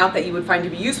information out that you would find to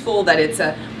be useful, that it's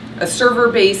a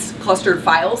server-based clustered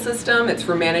file system. It's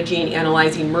for managing,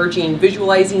 analyzing, merging,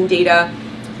 visualizing data.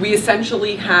 We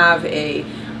essentially have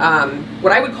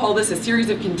what I would call this a series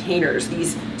of containers.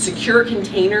 These secure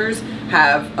containers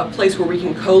have a place where we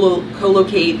can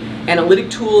co-locate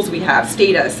analytic tools. We have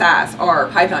Stata, SAS, R,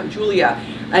 Python, Julia,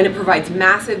 and it provides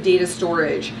massive data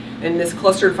storage. In this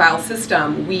clustered file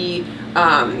system, we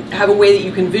have a way that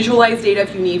you can visualize data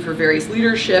if you need for various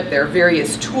leadership. There are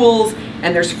various tools,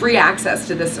 and there's free access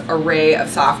to this array of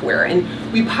software. And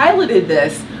we piloted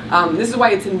this. This is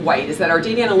why it's in white, is that our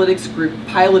data analytics group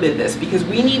piloted this because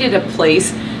we needed a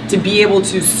place to be able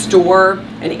to store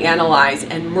and analyze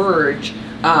and merge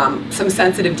some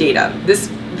sensitive data.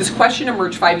 This question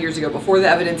emerged 5 years ago, before the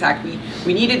Evidence Act.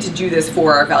 We needed to do this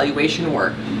for our evaluation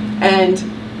work. And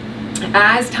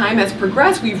as time has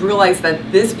progressed, we've realized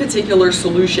that this particular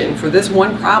solution for this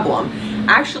one problem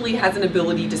actually has an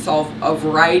ability to solve a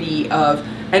variety of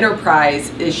enterprise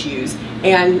issues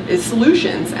and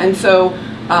solutions. And so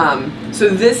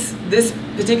this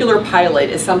particular pilot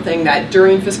is something that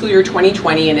during fiscal year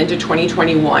 2020 and into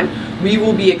 2021, we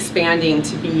will be expanding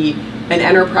to be an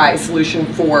enterprise solution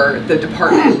for the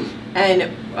department.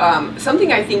 And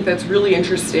something I think that's really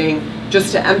interesting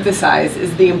just to emphasize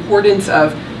is the importance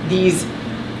of these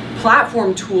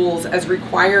platform tools as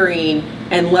requiring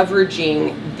and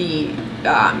leveraging the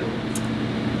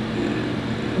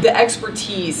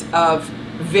expertise of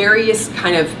various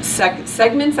kind of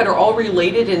segments that are all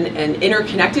related and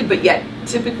interconnected, but yet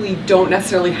typically don't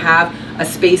necessarily have a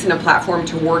space and a platform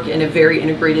to work in a very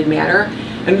integrated manner.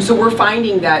 And so we're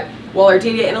finding that while our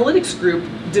data analytics group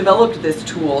developed this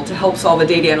tool to help solve a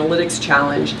data analytics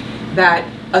challenge, that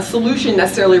a solution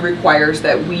necessarily requires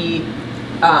that we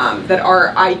that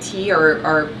our IT,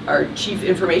 our Chief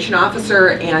Information Officer,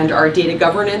 and our data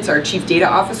governance, our Chief Data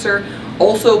Officer,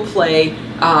 also play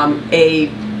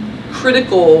a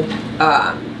critical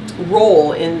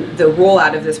role in the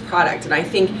rollout of this product. And I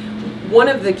think one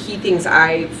of the key things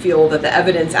I feel that the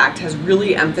Evidence Act has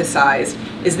really emphasized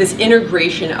is this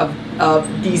integration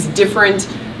of these different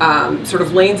sort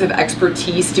of lanes of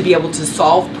expertise to be able to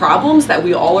solve problems that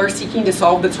we all are seeking to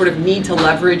solve, but sort of need to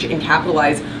leverage and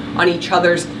capitalize on each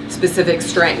other's specific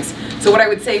strengths. So what I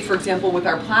would say, for example, with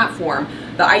our platform,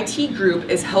 the IT group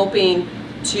is helping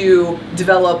to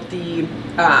develop the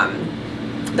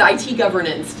IT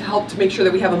governance, to help to make sure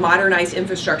that we have a modernized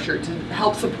infrastructure, to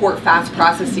help support fast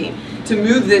processing, to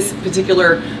move this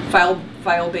particular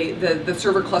the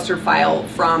server clustered file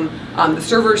from the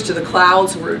servers to the cloud.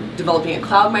 So we're developing a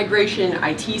cloud migration,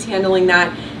 IT's handling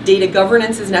that. Data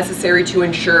governance is necessary to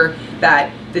ensure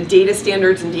that the data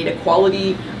standards and data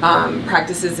quality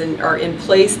practices are in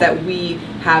place, that we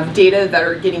have data that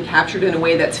are getting captured in a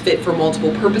way that's fit for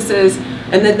multiple purposes,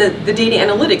 and then the data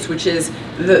analytics, which is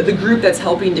the group that's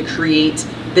helping to create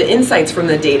the insights from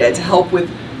the data to help with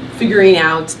figuring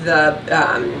out the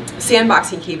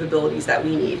sandboxing capabilities that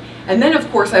we need. And then, of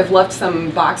course, I've left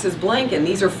some boxes blank, and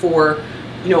these are for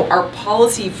our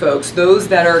policy folks, those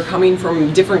that are coming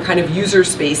from different kind of user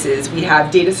spaces. We have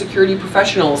data security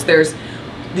professionals. There's,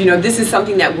 this is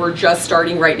something that we're just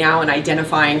starting right now and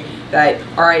identifying that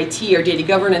RIT, or data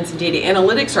governance and data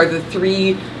analytics, are the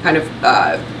three kind of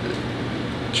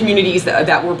communities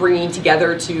that we're bringing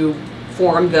together to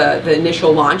form the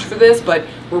initial launch for this. But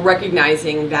we're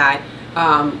recognizing that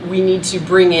we need to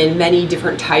bring in many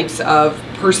different types of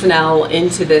personnel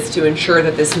into this to ensure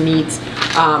that this meets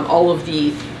all of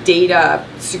the data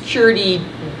security,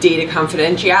 data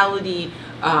confidentiality,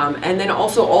 and then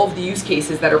also all of the use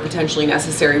cases that are potentially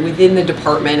necessary within the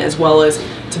department, as well as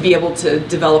to be able to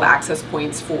develop access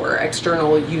points for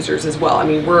external users as well. I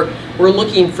mean, we're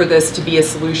looking for this to be a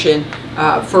solution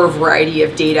for a variety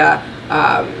of data,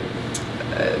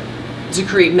 to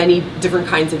create many different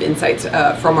kinds of insights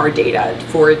from our data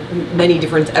for many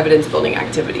different evidence building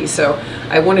activities. So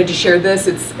I wanted to share this.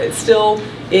 It's still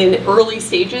in early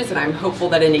stages, and I'm hopeful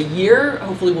that in a year,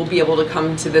 hopefully we'll be able to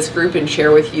come to this group and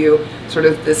share with you sort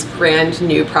of this grand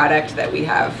new product that we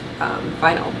have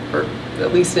final, or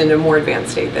at least in a more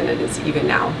advanced state than it is even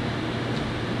now.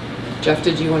 Jeff,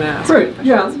 did you want to ask? Great.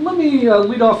 Yeah, let me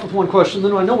lead off with one question.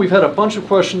 Then I know we've had a bunch of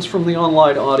questions from the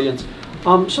online audience.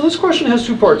 So this question has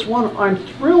two parts. One, I'm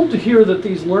thrilled to hear that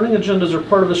these learning agendas are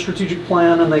part of the strategic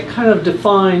plan, and they kind of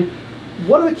define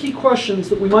what are the key questions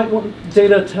that we might want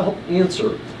data to help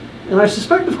answer. And I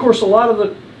suspect, of course, a lot of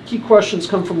the key questions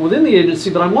come from within the agency,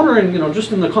 but I'm wondering,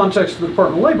 just in the context of the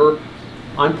Department of Labor,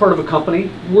 I'm part of a company,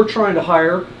 we're trying to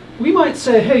hire. We might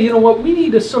say, hey, you know what, we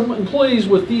need some employees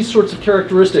with these sorts of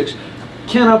characteristics.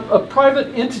 Can a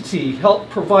private entity help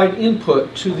provide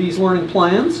input to these learning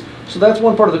plans? So that's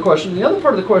one part of the question. The other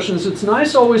part of the question is, it's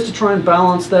nice always to try and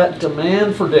balance that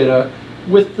demand for data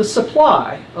with the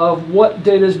supply of what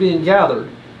data is being gathered.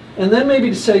 And then maybe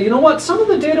to say, you know what, some of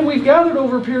the data we've gathered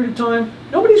over a period of time,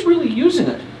 nobody's really using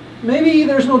it. Maybe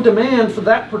there's no demand for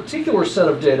that particular set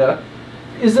of data.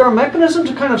 Is there a mechanism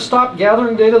to kind of stop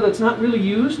gathering data that's not really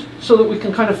used, so that we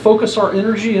can kind of focus our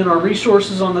energy and our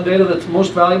resources on the data that's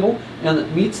most valuable and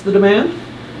that meets the demand?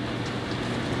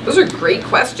 Those are great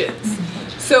questions.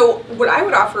 So what I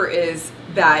would offer is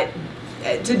that,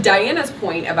 to Diana's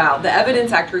point about the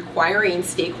Evidence Act requiring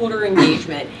stakeholder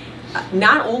engagement,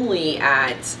 not only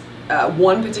at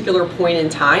one particular point in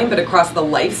time, but across the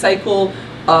life cycle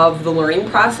of the learning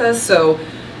process. So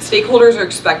stakeholders are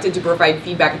expected to provide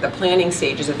feedback at the planning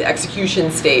stages, at the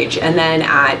execution stage, and then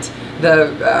at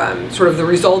the sort of the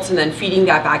results, and then feeding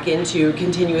that back into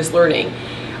continuous learning.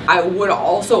 I would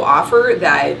also offer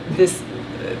that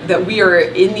that we are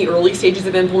in the early stages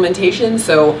of implementation,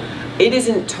 so it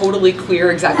isn't totally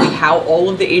clear exactly how all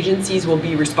of the agencies will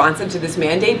be responsive to this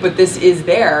mandate, but this is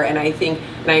there, and I think,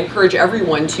 and I encourage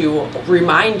everyone to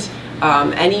remind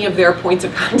any of their points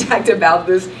of contact about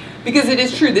this, because it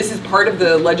is true, this is part of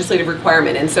the legislative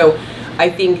requirement. And so I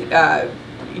think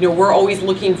we're always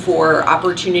looking for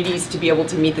opportunities to be able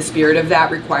to meet the spirit of that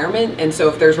requirement. And so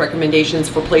if there's recommendations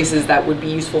for places that would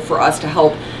be useful for us to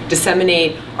help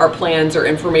disseminate our plans or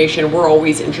information, we're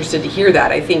always interested to hear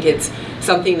that. I think it's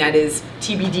something that is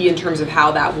TBD in terms of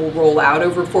how that will roll out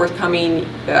over the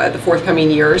forthcoming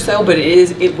year or so, but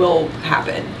it will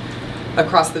happen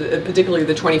across particularly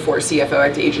the 24 CFO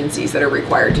Act agencies that are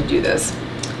required to do this.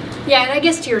 Yeah, and I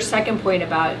guess to your second point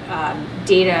about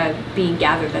data being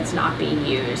gathered that's not being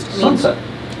used. Sunset.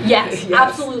 Yes,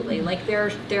 absolutely. Like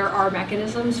there are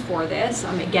mechanisms for this.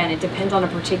 Again, it depends on a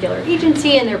particular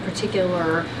agency and their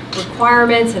particular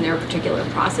requirements and their particular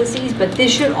processes, but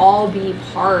this should all be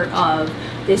part of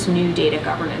this new data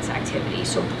governance activity.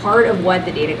 So part of what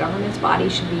the data governance body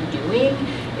should be doing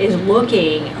is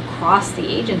looking across the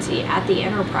agency at the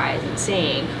enterprise and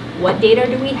saying, what data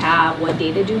do we have? What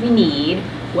data do we need?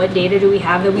 What data do we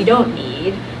have that we don't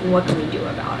need? And what can we do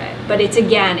about it? But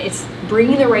it's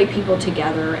bringing the right people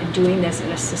together and doing this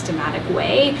in a systematic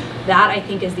way. That, I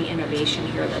think, is the innovation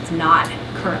here that's not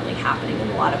currently happening in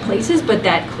a lot of places, but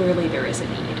that clearly there is a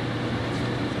need.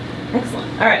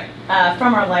 Excellent. All right.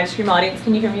 From our live stream audience,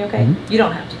 can you hear me okay? Mm-hmm. You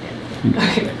don't have to.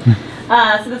 Okay,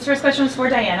 good. So this first question was for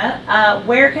Diana.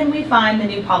 Where can we find the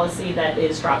new policy that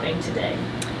is dropping today?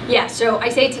 Yeah, so I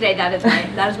say today, that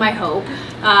is my hope.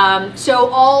 So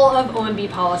all of OMB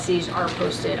policies are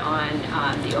posted on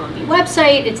the OMB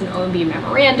website. It's an OMB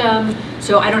memorandum.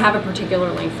 So I don't have a particular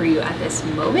link for you at this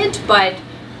moment, but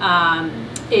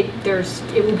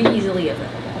it will be easily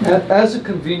available. As a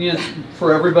convenience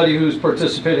for everybody who's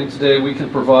participating today, we can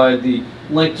provide the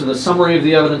link to the Summary of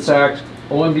the Evidence Act,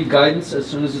 OMB guidance as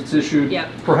soon as it's issued,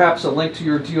 perhaps a link to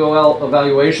your DOL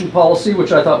evaluation policy,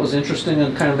 which I thought was interesting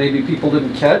and kind of maybe people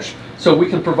didn't catch. So we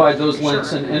can provide those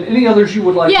links and any others you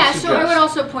would like to suggest. So I would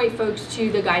also point folks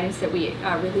to the guidance that we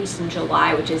released in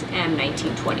July, which is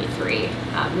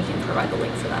M1923. We can provide the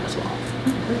link for that as well.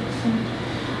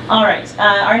 All right,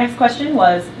 our next question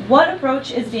was, what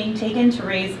approach is being taken to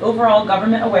raise overall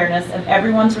government awareness of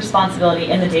everyone's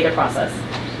responsibility in the data process?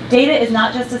 Data is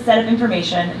not just a set of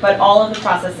information, but all of the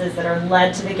processes that are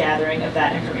led to the gathering of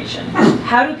that information.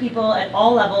 How do people at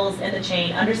all levels in the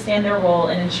chain understand their role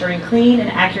in ensuring clean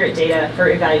and accurate data for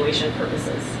evaluation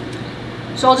purposes?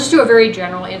 So I'll just do a very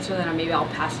general answer, then maybe I'll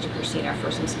pass to Christina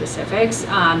for some specifics.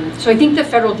 So I think the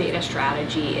federal data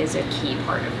strategy is a key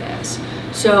part of this.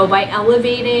 So by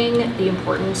elevating the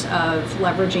importance of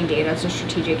leveraging data as a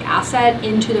strategic asset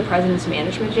into the president's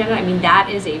management agenda, I mean, that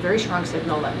is a very strong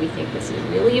signal that we think this is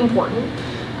really important.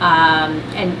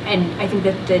 And I think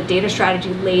that the data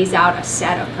strategy lays out a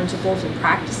set of principles and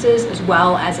practices as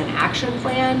well as an action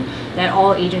plan that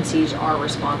all agencies are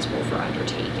responsible for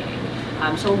undertaking.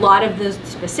 So a lot of the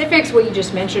specifics, what you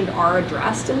just mentioned, are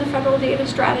addressed in the federal data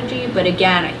strategy, but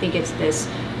again, I think it's this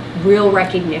real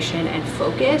recognition and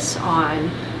focus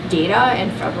on data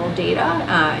and federal data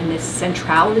and this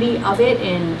centrality of it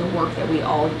in the work that we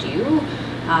all do,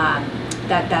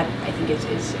 that I think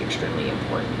is extremely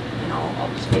important. And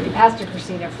I'll just maybe pass to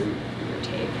Christina for your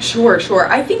take. Sure.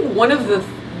 I think one of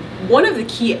the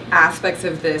key aspects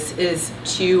of this is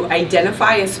to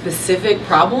identify a specific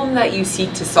problem that you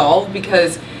seek to solve,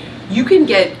 because you can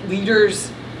get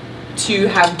leaders to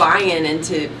have buy-in and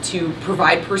to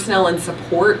provide personnel and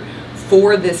support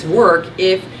for this work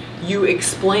if you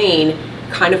explain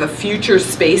kind of a future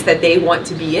space that they want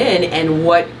to be in and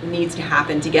what needs to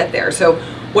happen to get there. So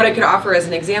what I could offer as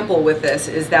an example with this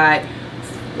is that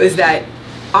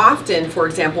often, for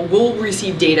example, we'll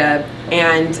receive data,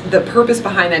 and the purpose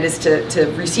behind that is to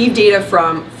receive data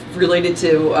related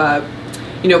to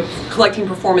collecting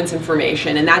performance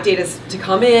information, and that data is to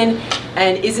come in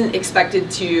and isn't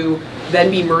expected to then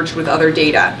be merged with other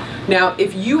data. Now,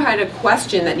 if you had a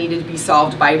question that needed to be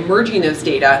solved by merging those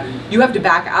data, you have to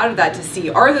back out of that to see,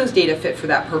 are those data fit for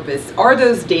that purpose?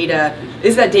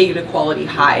 Is that data quality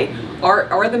high?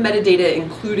 Are the metadata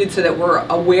included so that we're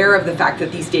aware of the fact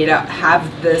that these data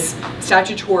have this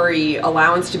statutory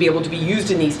allowance to be able to be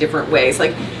used in these different ways?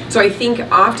 So I think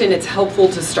often it's helpful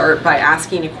to start by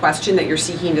asking a question that you're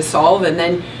seeking to solve, and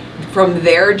then from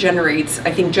there generates,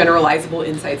 I think, generalizable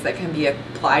insights that can be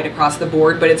applied across the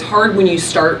board. But it's hard when you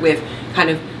start with kind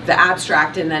of the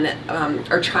abstract and then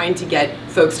are trying to get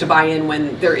folks to buy in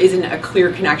when there isn't a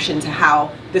clear connection to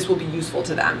how this will be useful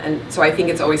to them. And so I think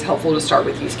it's always helpful to start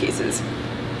with use cases.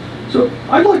 So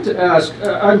I'd like to ask,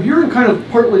 I'm hearing kind of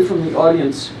partly from the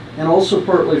audience and also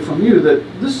partly from you that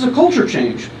this is a culture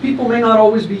change. People may not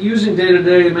always be using data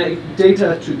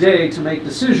today to make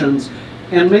decisions,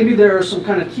 and maybe there are some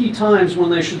kind of key times when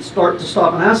they should start to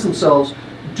stop and ask themselves,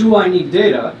 do I need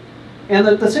data? And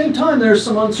at the same time, there's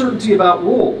some uncertainty about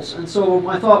roles. And so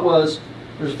my thought was,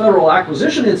 there's a Federal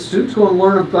Acquisition Institute to go and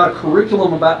learn about a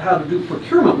curriculum about how to do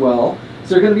procurement well. Is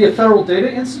there going to be a Federal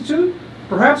Data Institute?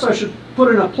 Perhaps I should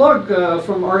put in a plug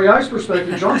from REI's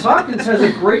perspective. Johns Hopkins has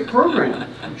a great program.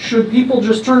 Should people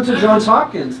just turn to Johns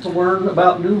Hopkins to learn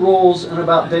about new roles and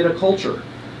about data culture?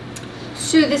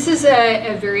 So this is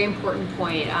a very important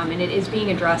point, and it is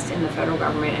being addressed in the federal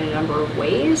government in a number of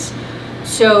ways.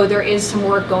 So there is some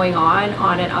work going on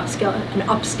an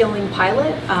upskilling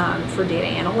pilot for data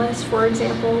analysts, for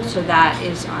example. So that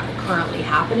is currently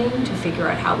happening to figure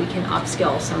out how we can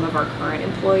upskill some of our current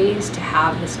employees to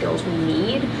have the skills we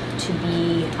need to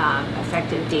be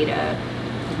effective data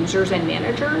users and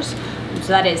managers. So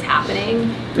that is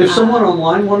happening. If someone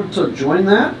online wanted to join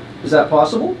that, is that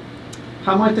possible?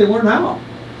 How might they learn how?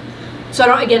 So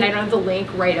I don't have the link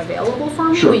right available for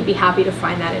me. Sure. We'd be happy to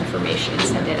find that information and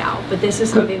send it out. But this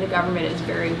is something the government is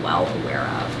very well aware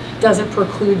of. Doesn't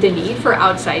preclude the need for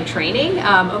outside training.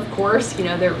 Of course,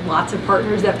 there are lots of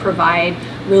partners that provide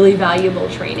really valuable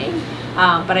training.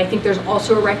 But I think there's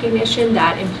also a recognition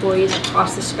that employees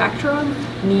across the spectrum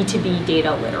need to be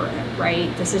data literate,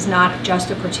 right? This is not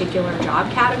just a particular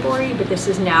job category, but this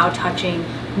is now touching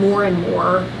more and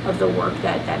more of the work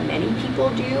that many people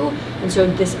do. And so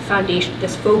this foundation,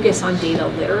 this focus on data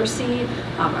literacy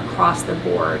across the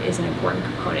board is an important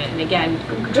component. And again,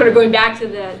 sort of going back to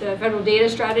the federal data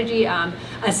strategy,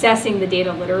 assessing the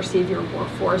data literacy of your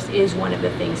workforce is one of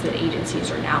the things that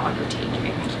agencies are now undertaking.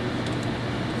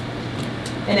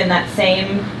 And in that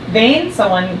same vein,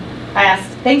 I asked,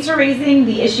 thanks for raising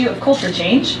the issue of culture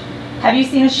change. Have you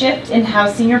seen a shift in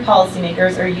how senior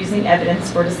policymakers are using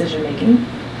evidence for decision making?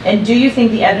 And do you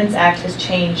think the Evidence Act has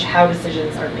changed how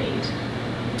decisions are made?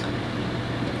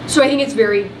 So I think it's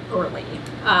very early.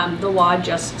 The law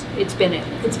it's been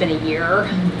a year,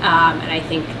 and I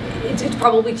think it's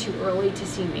probably too early to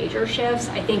see major shifts.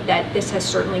 I think that this has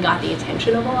certainly got the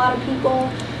attention of a lot of people.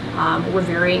 We're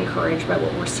very encouraged by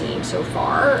what we're seeing so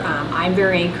far. I'm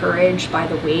very encouraged by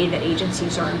the way that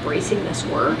agencies are embracing this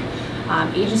work.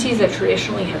 Agencies that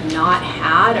traditionally have not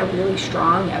had a really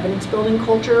strong evidence building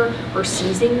culture are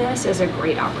seizing this as a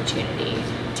great opportunity.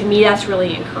 To me, that's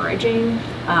really encouraging.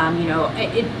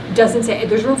 It doesn't say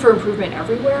there's room for improvement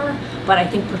everywhere, but I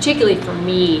think particularly for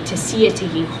me to see it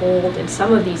taking hold in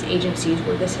some of these agencies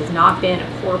where this has not been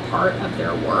a core part of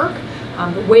their work,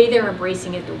 the way they're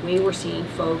embracing it, the way we're seeing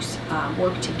folks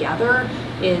work together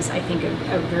is, I think,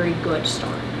 a very good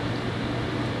start.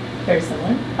 Very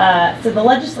similar. So the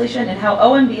legislation and how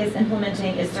OMB is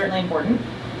implementing is certainly important.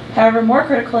 However, more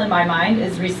critical in my mind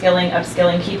is reskilling,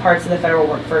 upskilling key parts of the federal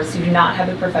workforce who do not have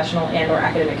the professional and/or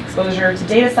academic exposure to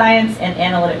data science and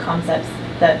analytic concepts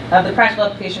of the practical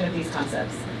application of these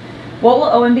concepts. What will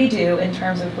OMB do in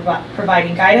terms of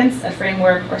providing guidance, a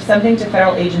framework, or something to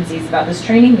federal agencies about this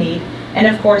training need? And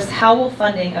of course, how will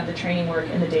funding of the training work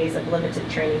in the days of limited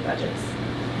training budgets?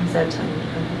 Instead of telling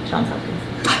Johns Hopkins.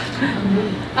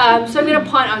 So I'm going to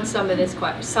punt on some of this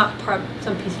some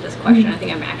piece of this question. I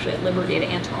think I'm actually at liberty to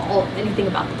answer anything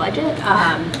about the budget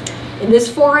in this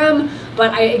forum.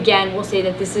 But I again will say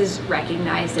that this is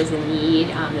recognized as a need.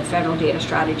 The federal data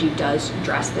strategy does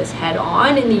address this head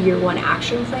on in the year one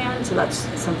action plan. So that's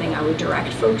something I would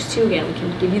direct folks to. Again, we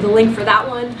can give you the link for that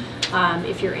one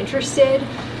if you're interested.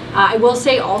 I will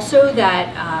say also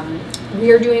that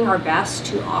we are doing our best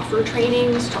to offer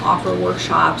trainings, to offer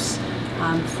workshops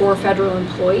for federal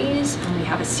employees. And we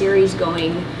have a series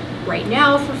going right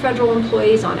now for federal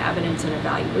employees on evidence and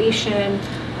evaluation.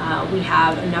 We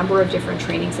have a number of different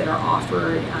trainings that are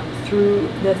offered through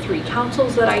the 3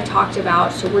 councils that I talked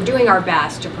about. So we're doing our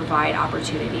best to provide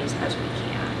opportunities as we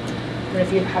can. I don't know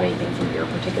if you have anything from your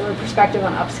particular perspective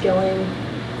on upskilling.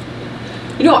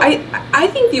 I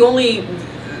think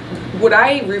what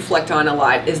I reflect on a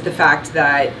lot is the fact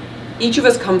that each of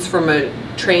us comes from a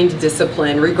trained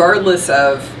discipline, regardless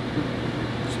of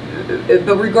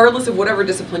whatever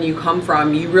discipline you come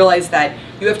from, you realize that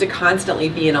you have to constantly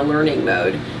be in a learning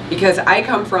mode. Because I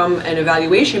come from an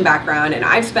evaluation background, and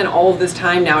I've spent all of this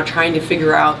time now trying to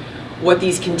figure out what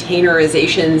these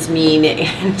containerizations mean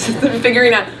and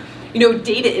figuring out,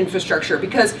 data infrastructure.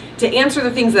 Because to answer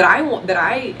the things that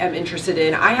I am interested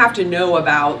in, I have to know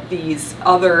about these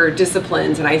other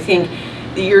disciplines, and I think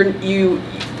you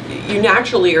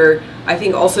naturally are, I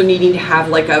think, also needing to have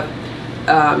like a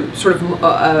sort of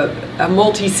a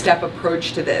multi-step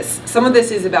approach to this. Some of this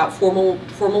is about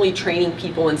formally training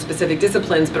people in specific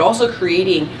disciplines, but also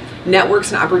creating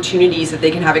networks and opportunities that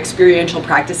they can have experiential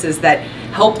practices that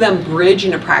help them bridge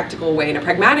in a practical way, in a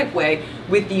pragmatic way,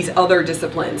 with these other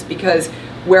disciplines. Because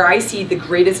where I see the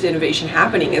greatest innovation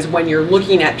happening is when you're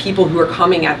looking at people who are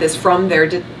coming at this from their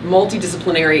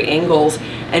multidisciplinary angles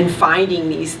and finding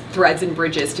these threads and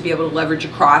bridges to be able to leverage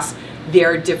across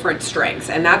their different strengths.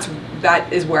 And that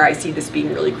is where I see this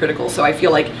being really critical. So I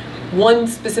feel like one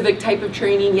specific type of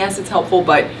training, yes, it's helpful,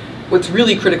 but what's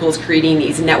really critical is creating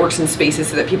these networks and spaces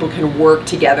so that people can work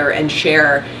together and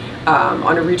share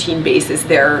on a routine basis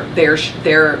their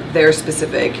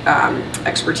specific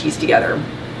expertise together.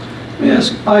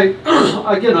 Yes,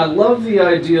 again, I love the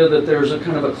idea that there's a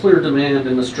kind of a clear demand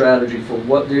in the strategy for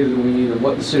what data do we need and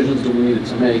what decisions do we need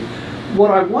to make.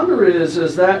 What I wonder is,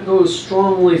 as that goes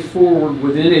strongly forward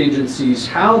within agencies,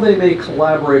 how they may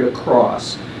collaborate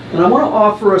across. And I want to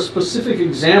offer a specific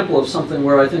example of something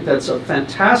where I think that's a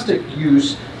fantastic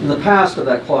use in the past of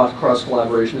that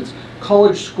cross-collaboration. It's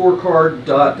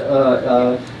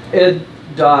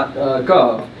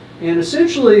collegescorecard.ed.gov. And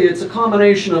essentially, it's a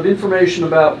combination of information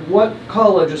about what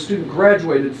college a student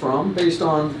graduated from based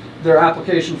on their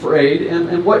application for aid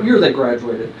and what year they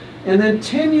graduated. And then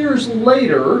 10 years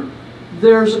later,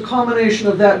 there's a combination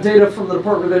of that data from the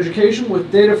Department of Education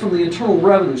with data from the Internal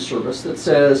Revenue Service that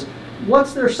says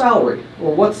what's their salary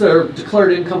or what's their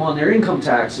declared income on their income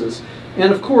taxes.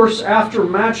 And of course, after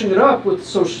matching it up with the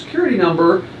Social Security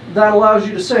number, that allows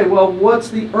you to say, well, what's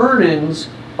the earnings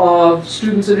of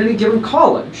students at any given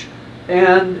college?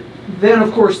 And then,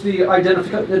 of course, the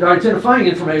identifying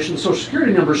information, the Social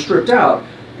Security number, is stripped out.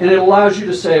 And it allows you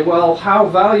to say, well, how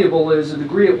valuable is a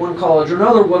degree at one college or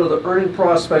another? What are the earning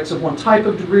prospects of one type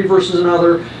of degree versus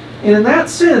another? And in that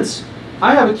sense,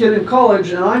 I have a kid in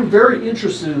college, and I'm very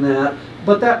interested in that.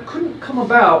 But that couldn't come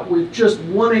about with just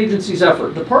one agency's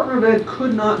effort. Department of Ed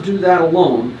could not do that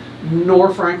alone,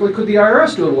 nor, frankly, could the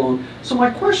IRS do it alone. So my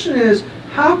question is,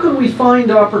 how can we find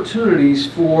opportunities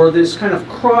for this kind of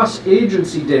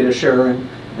cross-agency data sharing?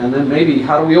 And then maybe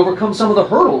how do we overcome some of the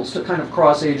hurdles to kind of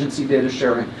cross-agency data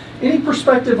sharing? Any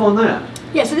perspective on that?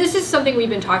 Yeah, so this is something we've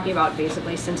been talking about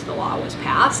basically since the law was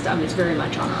passed. It's very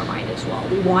much on our mind as well.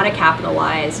 We want to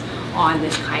capitalize on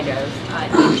this kind of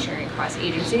data sharing across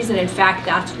agencies, and in fact,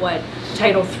 that's what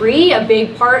Title III, a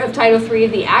big part of Title III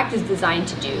of the Act, is designed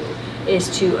to do, is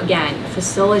to, again,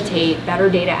 facilitate better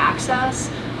data access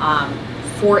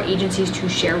for agencies to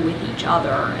share with each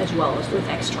other as well as with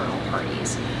external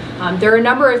parties. There are a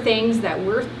number of things that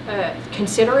we're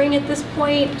considering at this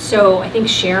point. So I think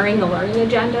sharing the learning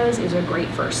agendas is a great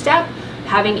first step.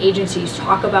 Having agencies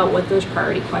talk about what those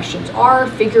priority questions are,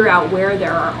 figure out where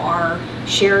there are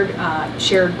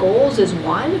shared goals is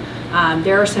one.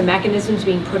 There are some mechanisms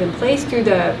being put in place through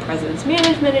the President's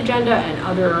Management Agenda and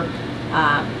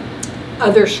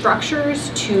other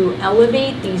structures to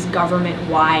elevate these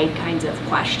government-wide kinds of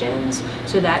questions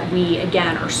so that we,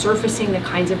 again, are surfacing the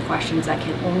kinds of questions that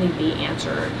can only be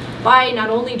answered by not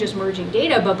only just merging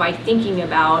data, but by thinking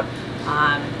about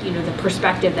the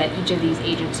perspective that each of these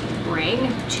agencies bring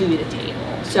to the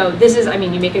table. So this is,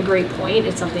 you make a great point.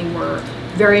 It's something we're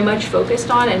very much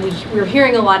focused on, and we're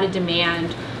hearing a lot of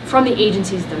demand from the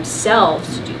agencies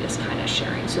themselves to do this kind of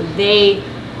sharing. So they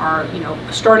are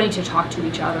starting to talk to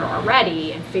each other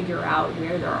already and figure out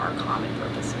where there are common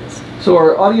purposes. So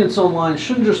our audience online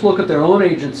shouldn't just look at their own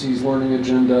agency's learning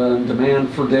agenda and demand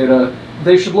for data.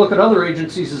 They should look at other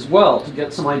agencies as well to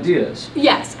get some ideas.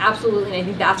 Yes, absolutely. And I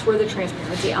think that's where the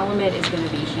transparency element is going to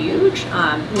be huge.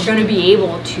 We're going to be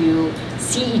able to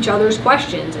see each other's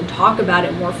questions and talk about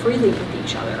it more freely with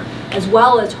each other, as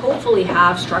well as hopefully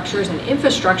have structures and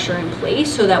infrastructure in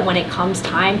place so that when it comes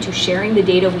time to sharing the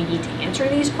data we need to answer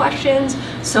these questions,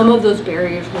 some of those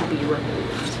barriers will be removed.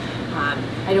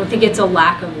 I don't think it's a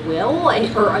lack of will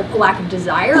or a lack of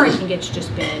desire. I think it's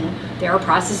just been, there are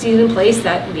processes in place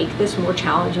that make this more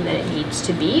challenging than it needs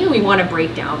to be. We want to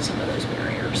break down some of those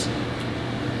barriers.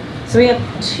 So we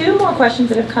have two more questions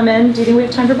that have come in. Do you think we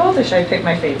have time for both, or should I pick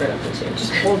my favorite of the two?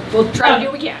 Just we'll try to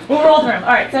do what we can. We'll roll through them.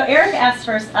 All right, so Eric asked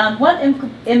first, what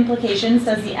implications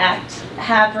does the Act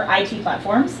have for IT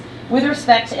platforms with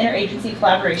respect to interagency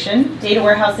collaboration, data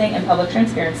warehousing, and public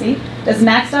transparency? Does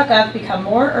max.gov become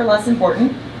more or less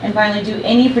important? And finally, do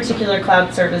any particular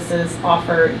cloud services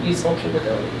offer useful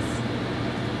capabilities?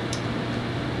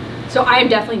 So I am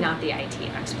definitely not the IT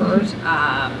expert.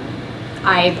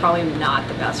 I probably am not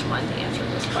the best one to answer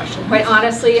this question. Quite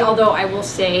honestly, although I will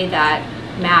say that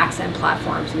Max and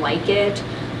platforms like it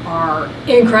are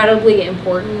incredibly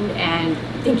important, and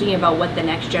thinking about what the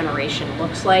next generation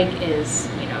looks like is,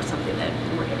 something that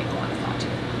we're giving a lot of thought to.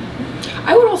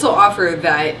 I would also offer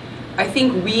that I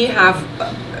think we have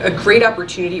a great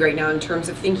opportunity right now in terms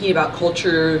of thinking about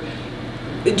culture,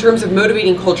 in terms of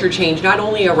motivating culture change, not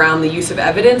only around the use of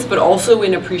evidence, but also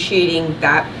in appreciating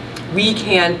that we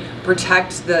can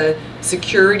protect the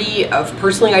security of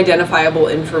personally identifiable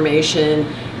information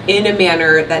in a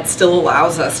manner that still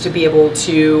allows us to be able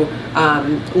to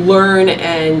learn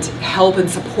and help and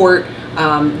support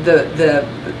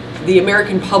the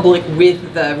American public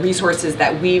with the resources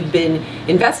that we've been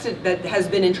that has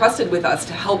been entrusted with us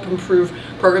to help improve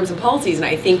programs and policies. And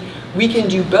I think we can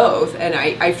do both. And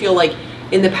I feel like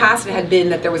in the past it had been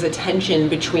that there was a tension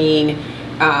between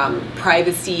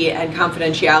privacy and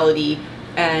confidentiality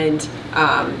and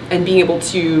being able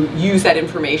to use that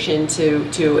information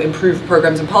to improve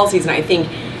programs and policies. And I think,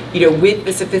 with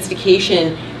the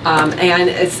sophistication, and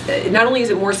it's, not only is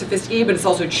it more sophisticated, but it's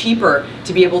also cheaper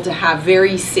to be able to have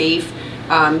very safe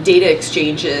data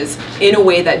exchanges in a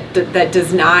way that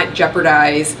does not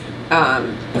jeopardize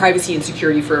privacy and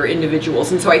security for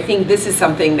individuals. And so I think this is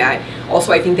something that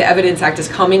also I think the Evidence Act is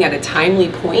coming at a timely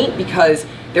point, because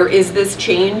there is this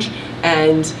change,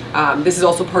 and this is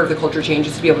also part of the culture change,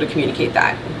 is to be able to communicate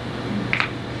that.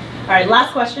 All right,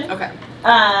 last question. Okay.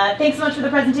 Thanks so much for the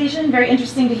presentation. Very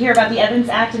interesting to hear about the Evidence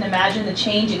Act and imagine the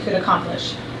change it could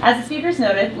accomplish. As the speakers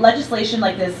noted, legislation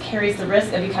like this carries the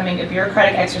risk of becoming a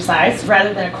bureaucratic exercise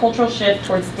rather than a cultural shift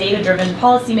towards data-driven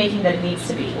policymaking that it needs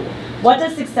to be. What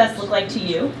does success look like to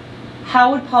you?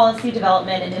 How would policy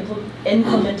development and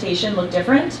implementation look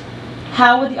different?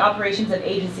 How would the operations of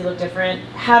agency look different?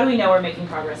 How do we know we're making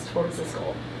progress towards this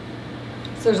goal?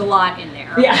 So there's a lot in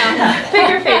there. Yeah. Pick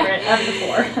your favorite of the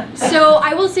four. So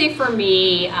I will say for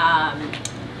me,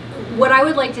 what I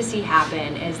would like to see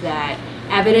happen is that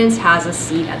evidence has a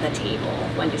seat at the table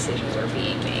when decisions are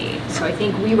being made. So I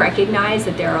think we recognize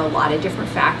that there are a lot of different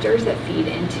factors that feed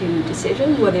into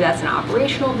decisions, whether that's an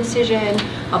operational decision,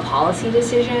 a policy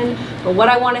decision. But what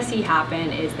I want to see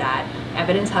happen is that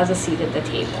evidence has a seat at the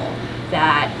table,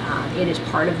 that it is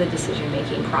part of the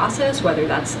decision-making process, whether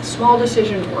that's a small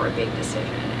decision or a big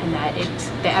decision, and that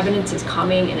the evidence is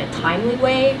coming in a timely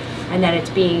way, and that it's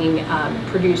being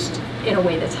produced in a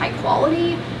way that's high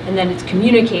quality, and then it's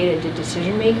communicated to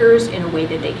decision makers in a way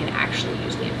that they can actually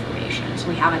use the information. So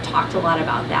we haven't talked a lot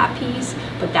about that piece,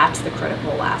 but that's the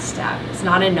critical last step. It's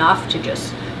not enough to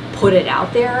just put it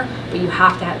out there, but you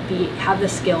have to have the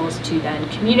skills to then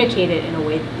communicate it in a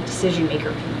way that the decision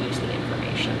maker can use the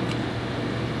information.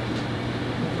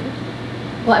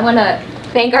 Well, I want to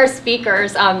thank our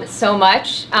speakers so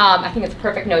much. I think it's a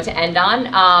perfect note to end on.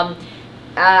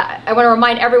 I want to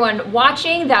remind everyone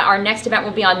watching that our next event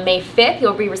will be on May 5th.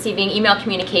 You'll be receiving email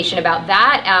communication about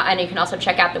that, and you can also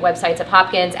check out the websites of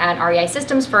Hopkins and REI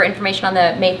Systems for information on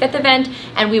the May 5th event,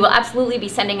 and we will absolutely be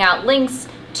sending out links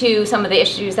to some of the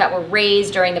issues that were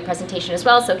raised during the presentation as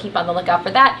well, so keep on the lookout for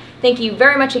that. Thank you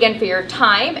very much again for your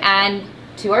time, and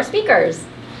to our speakers.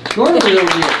 Normally,